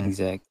 Mm-hmm.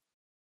 Exactly.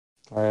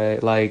 All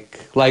right,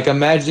 like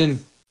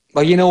imagine,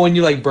 when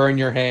you burn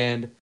your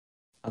hand.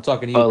 I'm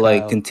talking to you.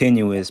 Kyle.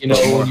 Continuous, but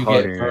more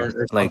harder,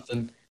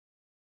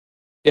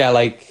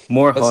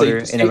 more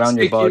harder and around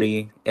your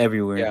body,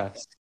 everywhere. Yeah,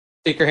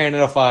 stick your hand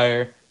in a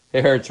fire.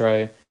 It hurts,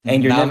 right?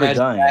 And you're never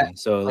dying,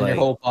 so on your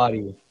whole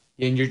body,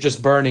 and you're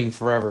just burning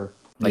forever.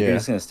 You're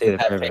just gonna stay there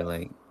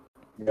forever,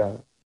 Yeah.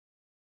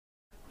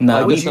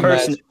 No, me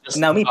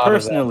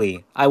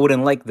personally, I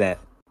wouldn't like that.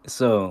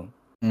 So.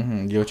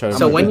 You'll try to.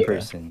 So when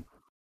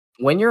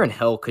you're in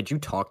hell, could you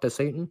talk to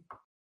Satan?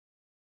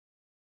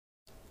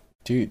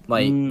 Dude,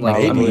 maybe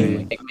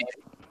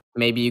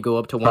you go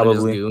up to one of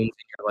his goons and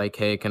you're like,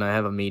 "Hey, can I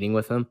have a meeting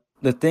with him?"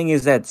 The thing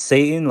is that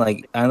Satan,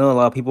 I know a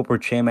lot of people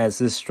portray him as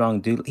this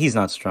strong dude. He's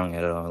not strong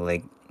at all.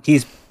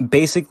 He's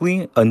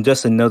basically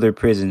just another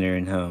prisoner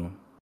in hell.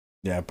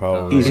 Yeah,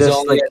 probably. He's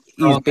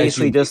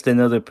basically just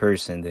another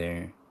person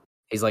there.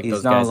 He's like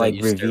he's not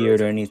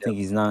revered or anything.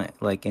 He's not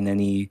in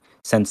any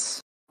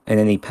sense, in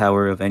any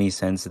power of any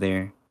sense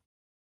there.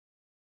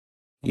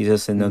 He's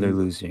just another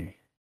loser.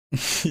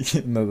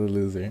 Another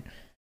loser.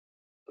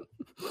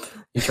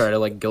 You try to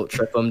like guilt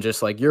trip him,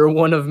 just like you're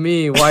one of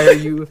me. Why are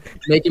you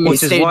making me?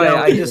 Which is why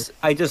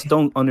I just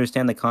don't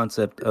understand the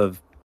concept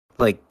of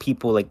like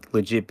people like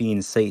legit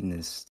being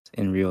Satanists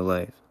in real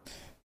life.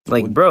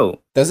 Like,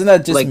 bro, doesn't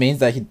that just means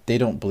that they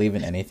don't believe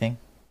in anything?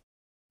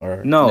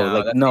 Or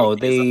no,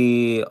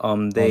 they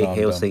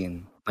hail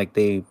Satan, like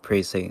they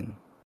praise Satan.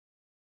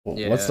 Well,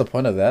 yeah. What's the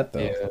point of that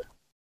though? Yeah.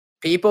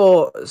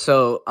 People,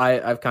 so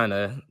I've kind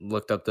of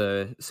looked up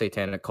the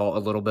satanic cult a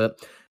little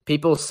bit.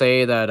 People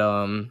say that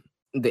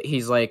that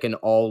he's like an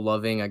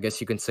all-loving, I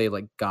guess you can say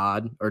like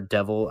God or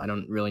devil. I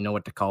don't really know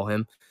what to call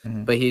him,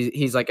 but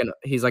he's like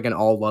an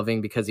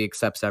all-loving because he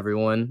accepts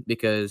everyone.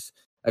 Because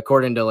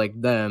according to like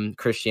them,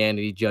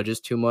 Christianity judges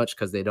too much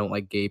because they don't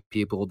like gay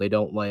people, they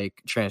don't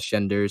like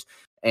transgenders,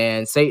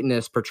 and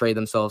Satanists portray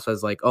themselves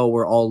as like, oh,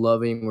 we're all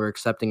loving, we're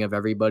accepting of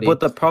everybody.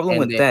 But the problem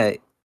with that,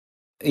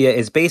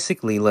 it's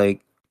basically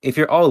like if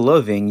you're all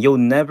loving, you'll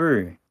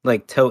never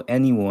like tell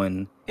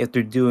anyone if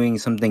they're doing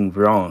something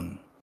wrong.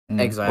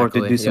 Exactly. Or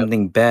to do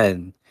something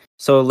bad.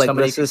 So like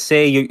let's just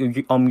say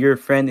your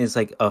friend is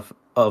like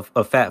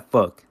a fat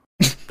fuck,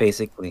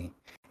 basically.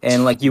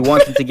 And like you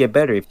want him to get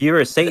better. If you're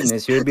a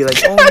Satanist, you'd be like,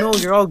 oh no,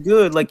 you're all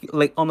good. Like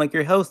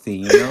you're healthy,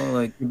 you know?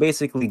 Like you're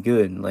basically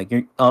good. Like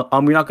you're not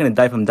gonna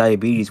die from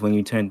diabetes when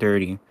you turn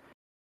 30.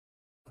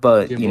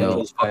 But Jimbo, you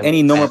know,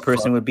 any normal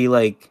person would be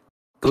like,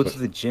 go to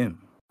the gym.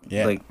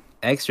 Yeah. Like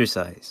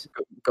exercise.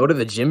 Go to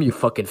the gym, you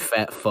fucking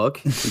fat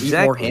fuck. Exactly.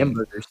 Eat more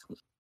hamburgers.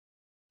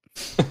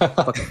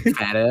 Fucking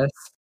fat ass.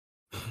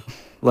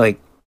 Like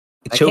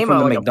chill from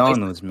the like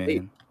McDonald's,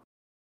 man.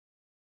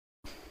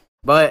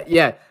 But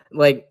yeah,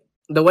 like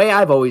the way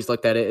I've always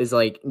looked at it is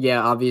like,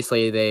 yeah,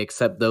 obviously they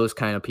accept those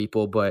kind of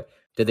people, but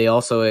do they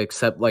also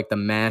accept like the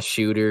mass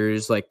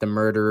shooters, like the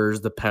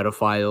murderers, the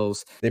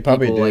pedophiles? They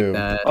probably do. Like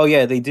that? Oh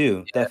yeah, they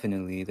do. Yeah.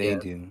 Definitely, they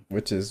do.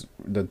 Which is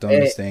the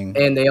dumbest thing.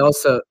 And they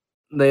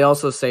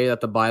also say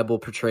that the Bible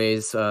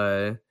portrays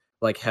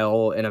like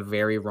hell in a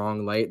very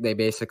wrong light. They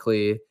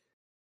basically,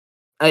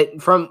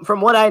 from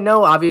what I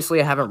know, obviously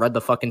I haven't read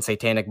the fucking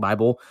satanic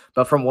Bible,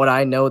 but from what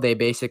I know, they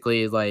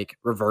basically like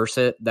reverse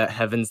it, that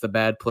heaven's the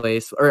bad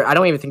place. Or I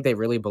don't even think they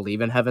really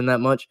believe in heaven that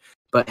much,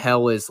 but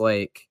hell is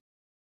like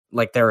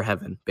their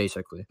heaven,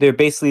 basically. They're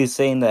basically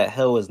saying that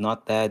hell is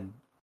not that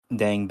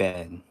dang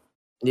bad.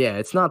 Yeah,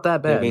 it's not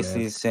that bad. They're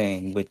basically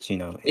saying, which you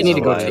know, you need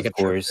to go take a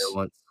trip there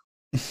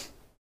once.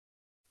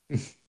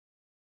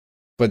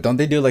 But don't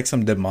they do like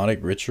some demonic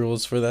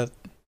rituals for that?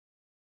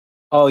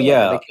 Oh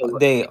yeah,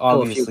 they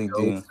obviously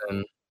do.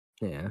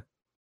 And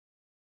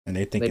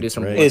they think it's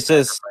right. It's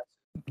just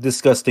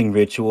disgusting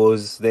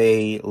rituals.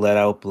 They let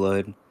out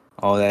blood,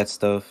 all that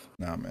stuff.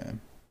 Nah, man.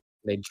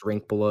 They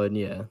drink blood,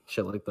 yeah,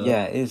 shit like that.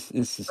 Yeah, it's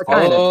just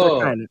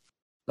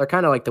they're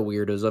kind of like the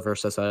weirdos of our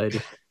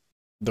society.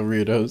 The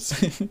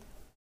weirdos.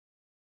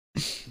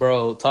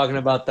 Bro, talking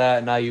about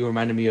that, now you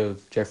reminded me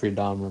of Jeffrey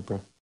Dahmer,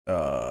 bro.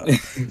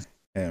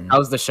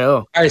 How's the show?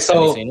 All right,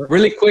 so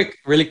really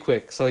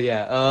quick. So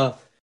yeah,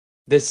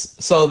 this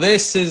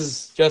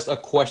is just a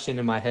question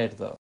in my head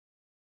though.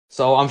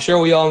 So I'm sure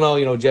we all know,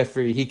 you know,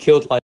 Jeffrey, he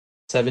killed like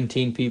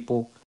 17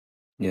 people.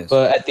 Yes.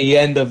 But at the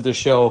end of the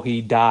show, he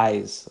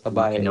dies at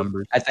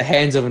the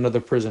hands of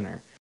another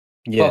prisoner.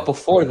 Yeah. But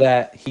before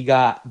that, he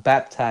got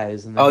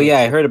baptized. Oh yeah,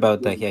 I heard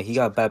about that. Yeah, he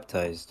got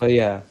baptized. But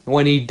yeah,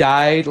 when he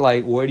died,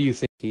 like, where do you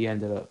think he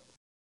ended up?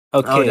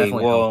 Okay,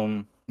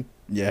 well,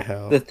 yeah.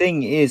 Hell. The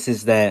thing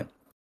is that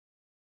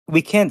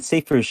we can't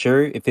say for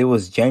sure if it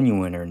was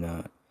genuine or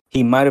not.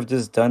 He might have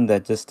just done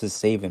that just to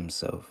save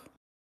himself.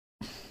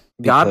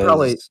 God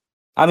probably.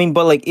 I mean,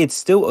 but like, it's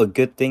still a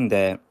good thing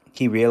that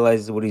he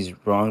realized what he's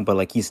wrong, but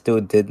like, he still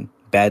did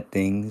bad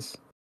things,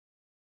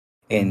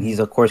 and he's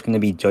of course going to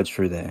be judged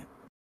for that.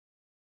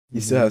 He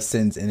still has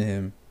sins in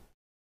him.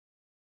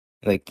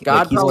 Like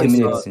he's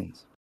committed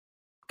sins.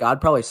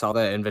 God probably saw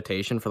that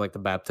invitation for like the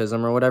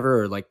baptism or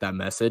whatever, or like that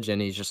message,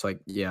 and he's just like,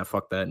 yeah,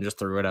 fuck that, and just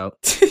threw it out.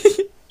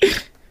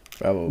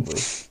 Probably.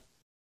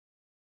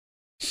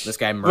 This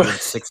guy murdered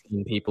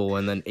 16 people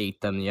and then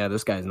ate them. Yeah,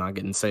 this guy's not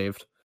getting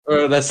saved.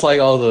 That's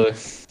like all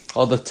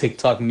the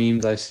TikTok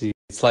memes I see.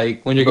 It's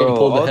like when you're getting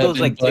pulled all to heaven, those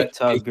like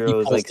TikTok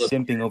girls like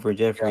simping over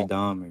Jeffrey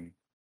Dahmer.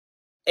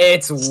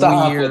 It's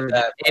weird.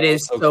 It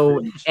is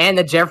so and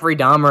the Jeffrey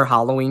Dahmer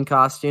Halloween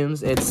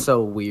costumes. It's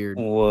so weird.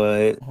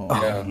 What?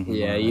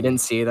 Yeah, you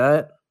didn't see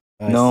that?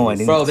 No, I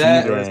didn't see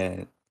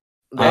that.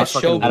 That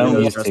show. I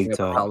don't use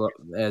TikTok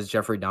as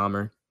Jeffrey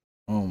Dahmer.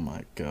 Oh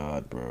my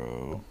god,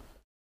 bro!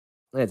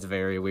 It's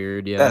very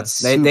weird. Yeah, that's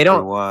they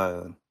don't.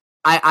 Wild.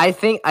 I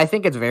think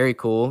it's very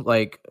cool.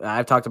 Like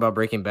I've talked about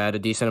Breaking Bad a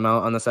decent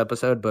amount on this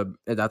episode, but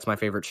that's my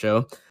favorite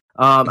show.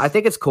 I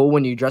think it's cool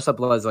when you dress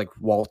up as like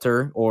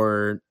Walter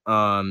or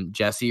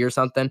Jesse or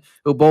something,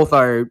 who both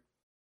are,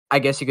 I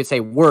guess you could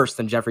say, worse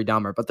than Jeffrey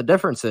Dahmer. But the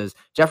difference is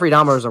Jeffrey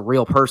Dahmer is a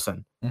real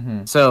person.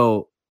 Mm-hmm.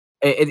 So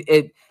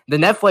the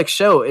Netflix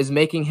show is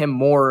making him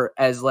more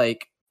as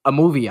like a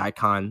movie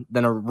icon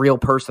than a real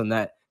person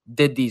that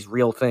did these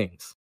real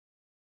things.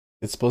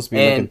 It's supposed to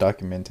be like a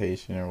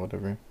documentation or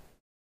whatever.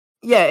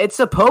 Yeah, it's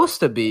supposed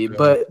to be,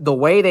 but the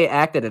way they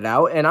acted it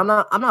out, and I'm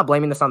not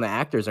blaming this on the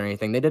actors or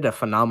anything. They did a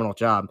phenomenal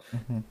job.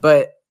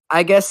 But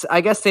I guess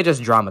they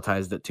just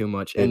dramatized it too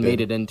much and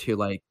made it into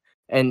like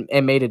and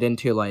made it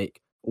into like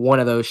one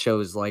of those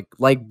shows like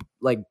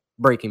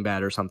Breaking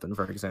Bad or something,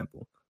 for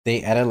example.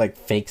 They added like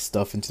fake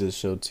stuff into the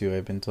show too,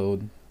 I've been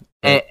told.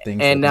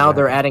 And now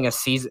they're adding a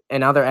season,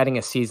 and now they're adding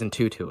a season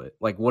 2 to it.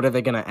 Like, what are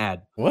they gonna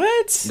add?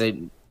 What?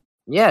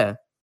 Yeah.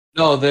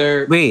 No,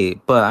 they're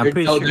but I'm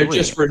pretty sure they're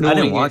just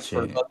renewing it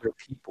for other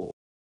people.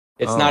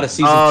 It's not a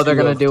season 2. Oh, they're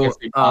gonna do.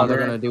 They're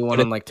gonna do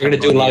one on like. They're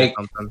gonna do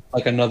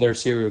like another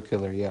serial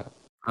killer. Yeah.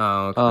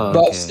 Oh, okay.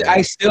 But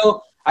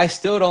I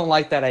still don't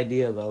like that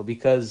idea though,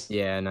 because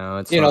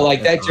it's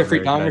like that Jeffrey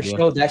Dahmer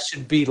show, that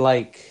should be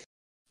like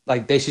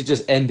they should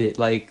just end it.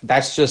 Like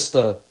that's just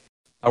a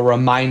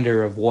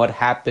reminder of what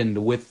happened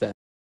with them.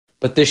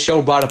 But this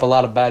show brought up a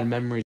lot of bad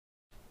memories.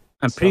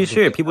 I'm pretty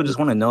sure people just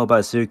want to know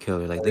about a serial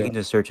killer. Like they can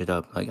just search it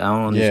up. Like I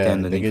don't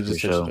understand the need for the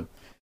show.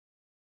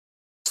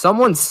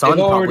 Someone's son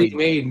already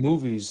made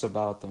movies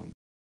about them.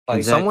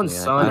 Like someone's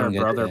son or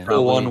brother probably.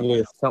 The one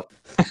with.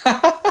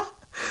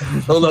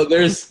 Oh look,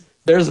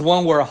 there's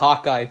one where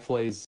Hawkeye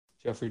plays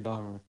Jeffrey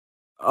Dahmer.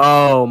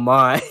 Oh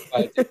my!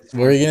 What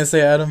were you gonna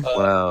say, Adam?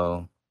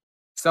 Wow.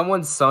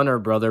 Someone's son or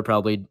brother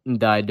probably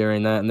died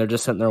during that, and they're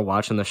just sitting there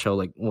watching the show,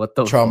 like, what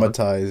the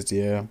traumatized? Fuck?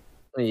 Yeah.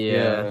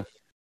 Yeah.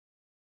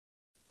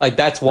 Like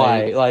that's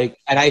why. Like,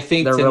 and I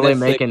think they're really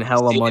making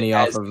hella money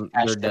off of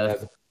their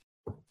death.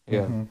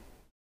 Yeah.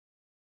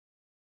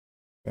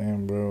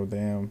 Damn, bro.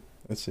 Damn,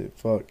 that shit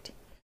fucked.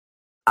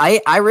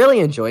 I really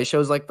enjoy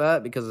shows like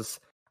that because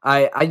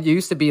I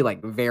used to be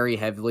like very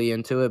heavily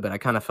into it, but I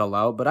kind of fell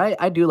out. But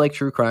I do like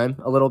true crime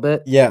a little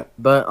bit. Yeah.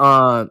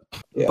 But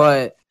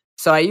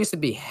so I used to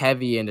be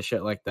heavy into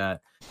shit like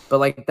that. But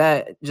like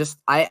that, just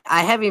I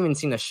haven't even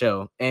seen the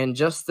show, and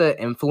just the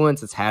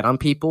influence it's had on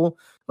people,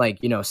 like,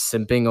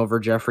 simping over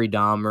Jeffrey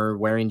Dahmer,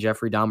 wearing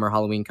Jeffrey Dahmer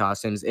Halloween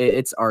costumes.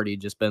 It's already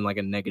just been like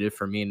a negative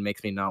for me and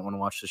makes me not want to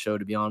watch the show,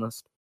 to be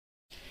honest.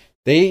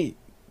 They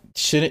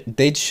should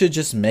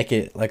just make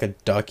it like a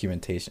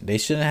documentation. They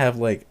shouldn't have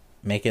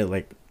make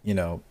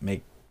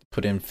it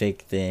put in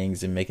fake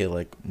things and make it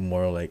like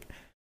more like,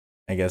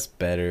 I guess,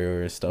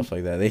 better or stuff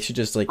like that. They should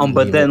just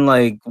but then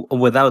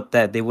without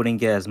that, they wouldn't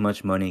get as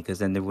much money, because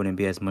then there wouldn't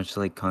be as much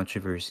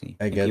controversy.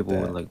 I get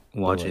people that. would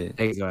watch it.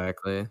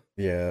 Exactly.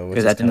 Yeah,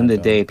 because at the end of the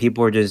day,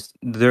 people are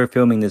they're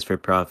filming this for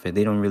profit.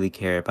 They don't really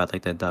care about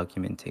that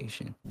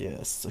documentation.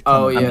 Yes.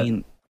 Oh yeah. I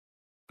mean,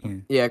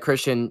 yeah,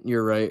 Christian,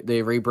 you're right.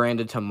 They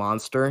rebranded to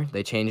Monster.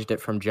 They changed it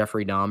from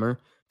Jeffrey Dahmer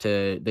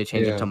it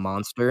to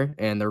Monster,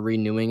 and they're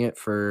renewing it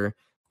for.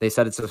 They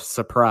said it's a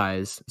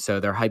surprise, so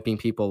they're hyping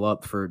people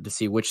up to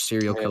see which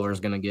serial killer is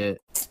gonna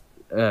get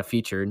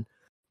featured.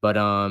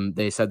 But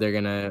they said they're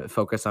gonna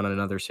focus on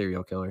another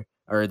serial killer,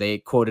 or they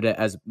quoted it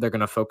as they're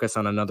gonna focus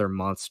on another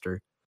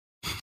monster.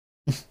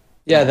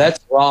 Yeah,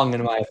 that's wrong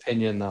in my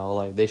opinion, though.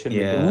 Like they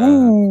shouldn't.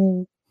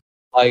 Yeah.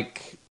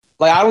 Like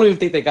I don't even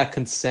think they got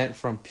consent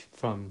from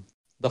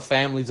the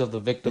families of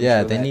the victims.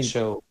 Yeah, they need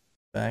show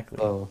exactly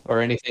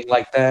or anything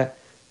like that,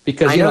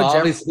 because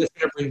obviously it's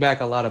gonna bring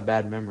back a lot of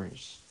bad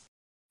memories.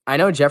 I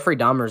know Jeffrey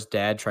Dahmer's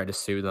dad tried to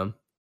sue them.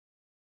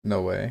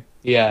 No way.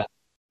 Yeah.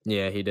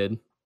 Yeah, he did.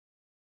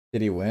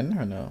 Did he win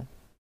or no?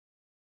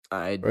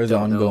 I or is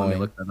don't it ongoing? know. Let me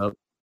look that up.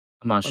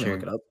 I'm not sure.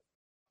 Look it up.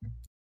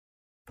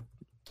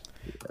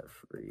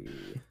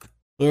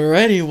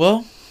 Alrighty,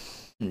 well,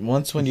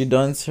 when you're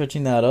done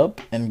searching that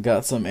up and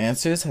got some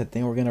answers, I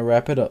think we're gonna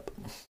wrap it up.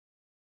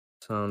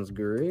 Sounds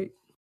great.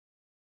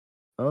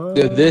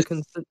 Dude,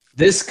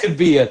 this could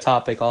be a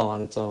topic all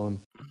on its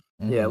own.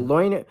 Yeah,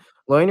 Lionel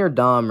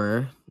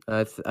Dahmer.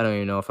 I don't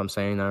even know if I'm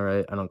saying that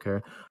right. I don't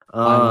care.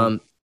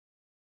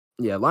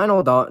 Yeah,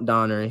 Lionel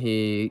Donner.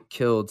 He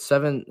killed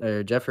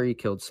Jeffrey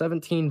killed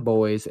 17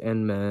 boys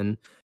and men,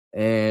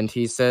 and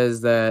he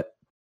says that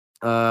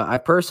I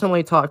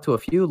personally talked to a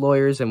few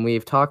lawyers, and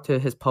we've talked to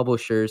his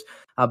publishers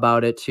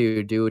about it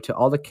due to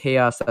all the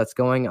chaos that's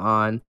going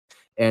on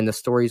and the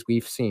stories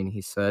we've seen.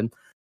 He said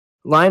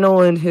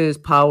Lionel and his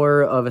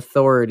power of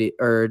authority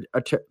or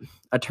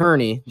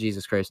attorney,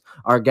 Jesus Christ,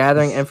 are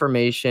gathering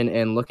information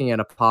and looking at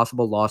a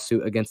possible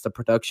lawsuit against the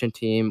production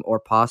team or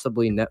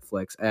possibly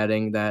Netflix,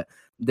 adding that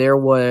there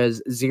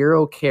was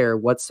zero care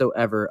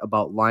whatsoever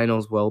about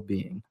Lionel's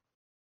well-being.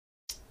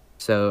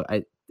 So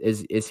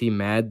is he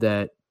mad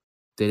that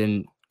they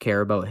didn't care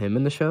about him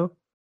in the show?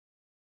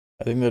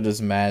 I think they're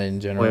just mad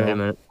in general. Wait a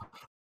minute.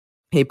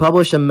 He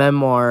published a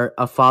memoir,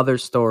 A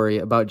Father's Story,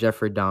 about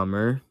Jeffrey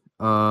Dahmer.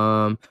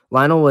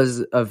 Lionel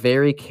was a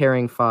very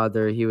caring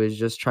father. He was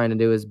just trying to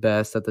do his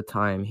best at the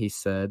time, he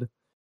said.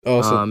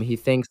 Oh, so he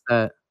thinks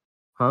that,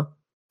 huh?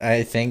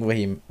 I think what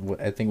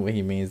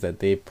he means that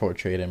they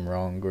portrayed him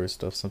wrong or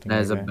stuff, something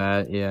as like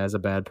that. As a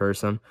bad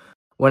person.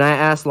 When I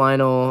asked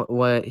Lionel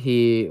what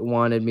he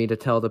wanted me to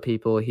tell the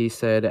people, he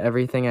said,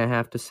 everything I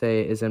have to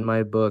say is in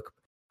my book,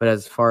 but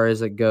as far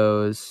as it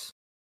goes,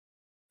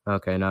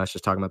 Okay, no, it's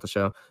just talking about the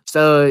show.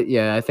 So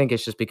yeah, I think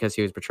it's just because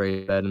he was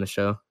portrayed bad in the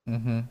show.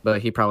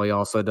 But he probably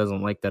also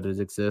doesn't like that it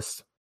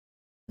exists.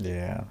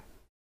 Yeah.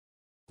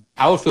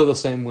 I would feel the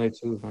same way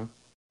too, huh?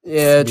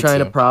 Yeah, trying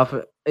to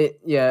profit.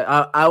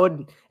 I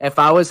would, if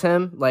I was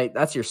him, like,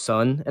 that's your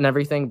son and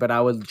everything, but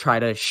I would try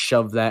to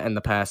shove that in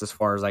the past as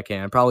far as I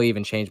can. Probably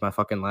even change my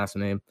fucking last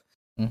name.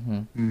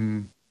 Bro,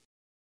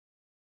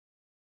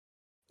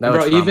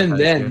 even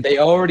then, they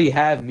already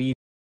have media.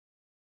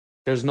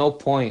 There's no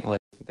point. Like,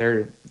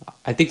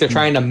 I think they're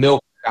trying to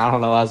milk, I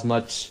don't know, as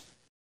much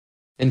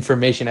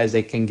information as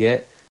they can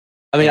get.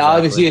 I mean,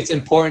 obviously, it's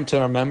important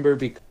to remember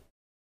because,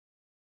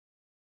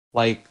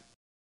 like,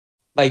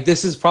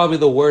 this is probably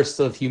the worst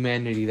of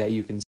humanity that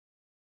you can see.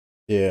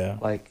 Yeah.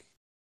 Like,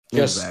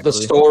 just the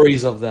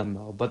stories of them,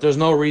 though. But there's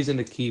no reason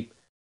to keep,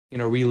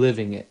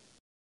 reliving it.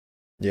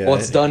 Yeah.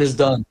 What's done is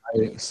done.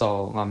 Right?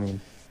 So, I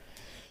mean.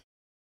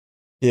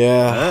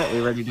 Yeah. All right, we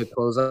ready to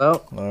close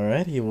out?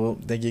 Alrighty. Well,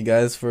 thank you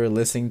guys for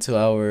listening to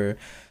our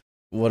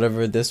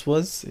whatever this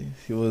was.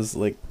 It was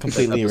like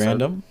completely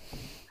random.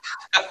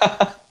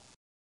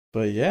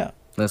 But yeah.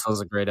 This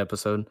was a great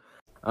episode.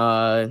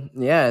 Thank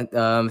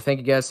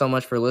you guys so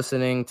much for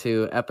listening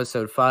to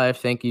episode 5.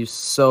 Thank you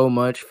so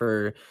much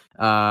for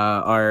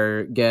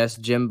our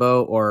guest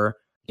Jimbo, or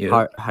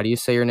how do you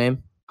say your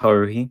name?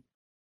 Haruhi.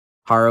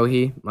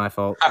 My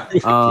fault. Thank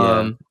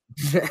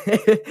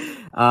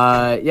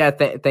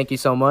you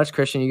so much.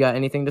 Christian, you got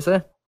anything to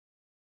say?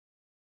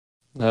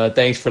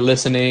 Thanks for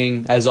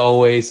listening. As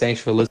always,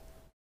 thanks for listening.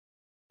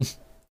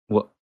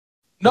 What?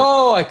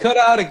 No, I cut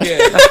out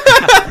again.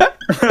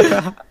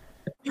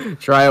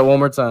 Try it one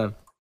more time.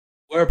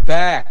 We're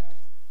back.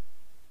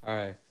 All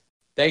right.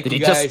 Thank you guys. Did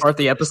you just start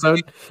the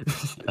episode?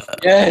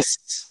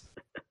 Yes.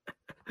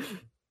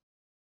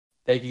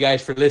 Thank you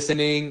guys for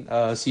listening.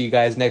 See you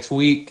guys next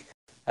week.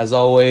 As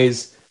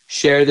always,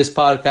 share this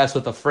podcast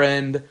with a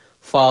friend.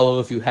 Follow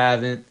if you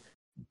haven't.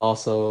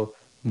 Also,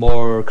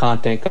 more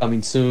content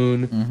coming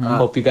soon.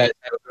 Hope you guys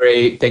have a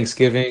great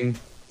Thanksgiving.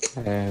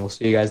 And we'll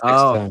see you guys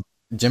next time.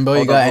 Jimbo,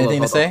 you got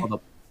anything to say?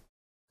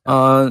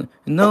 No.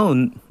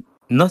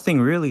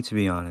 Nothing really, to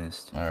be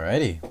honest.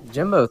 Alrighty,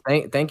 Jimbo,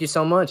 thank you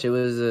so much. It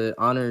was an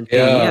honor.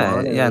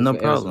 Yeah, no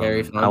problem.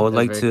 Very fun. I would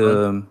like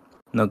to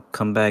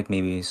come back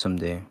maybe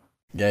someday.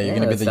 Yeah, you're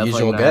gonna be the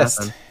usual guest.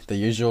 Happen. The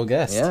usual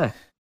guest. Yeah,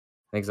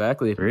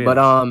 exactly.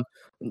 But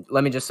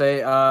let me just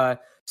say,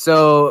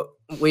 so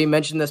we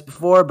mentioned this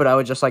before, but I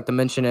would just like to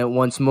mention it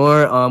once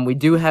more. We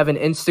do have an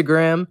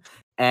Instagram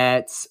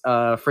at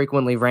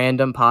Frequently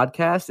Random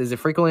Podcast. Is it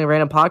Frequently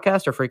Random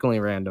Podcast or Frequently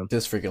Random?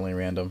 Just Frequently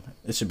Random.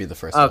 It should be the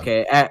first one.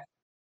 Okay,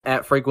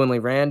 at Frequently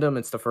Random.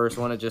 It's the first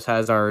one. It just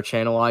has our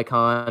channel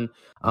icon.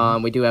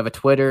 We do have a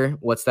Twitter.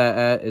 What's that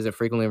at? Is it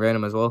Frequently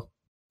Random as well?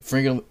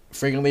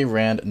 Frequently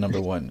Rand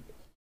number 1.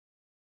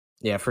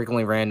 Yeah,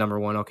 Frequently Rand number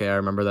 1. Okay, I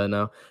remember that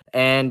now.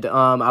 And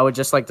I would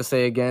just like to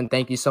say again,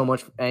 thank you so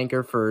much,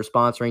 Anchor, for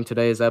sponsoring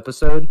today's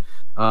episode.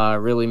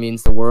 Really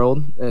means the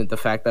world. The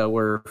fact that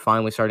we're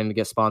finally starting to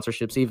get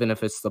sponsorships, even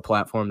if it's the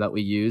platform that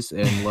we use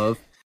and love.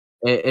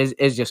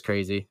 It's just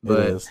crazy.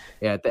 But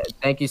yeah,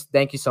 thank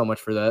you so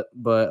much for that.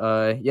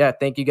 But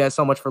thank you guys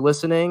so much for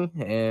listening,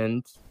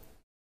 and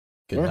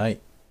good night.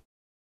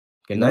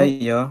 Good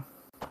night, y'all.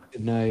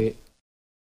 Good night.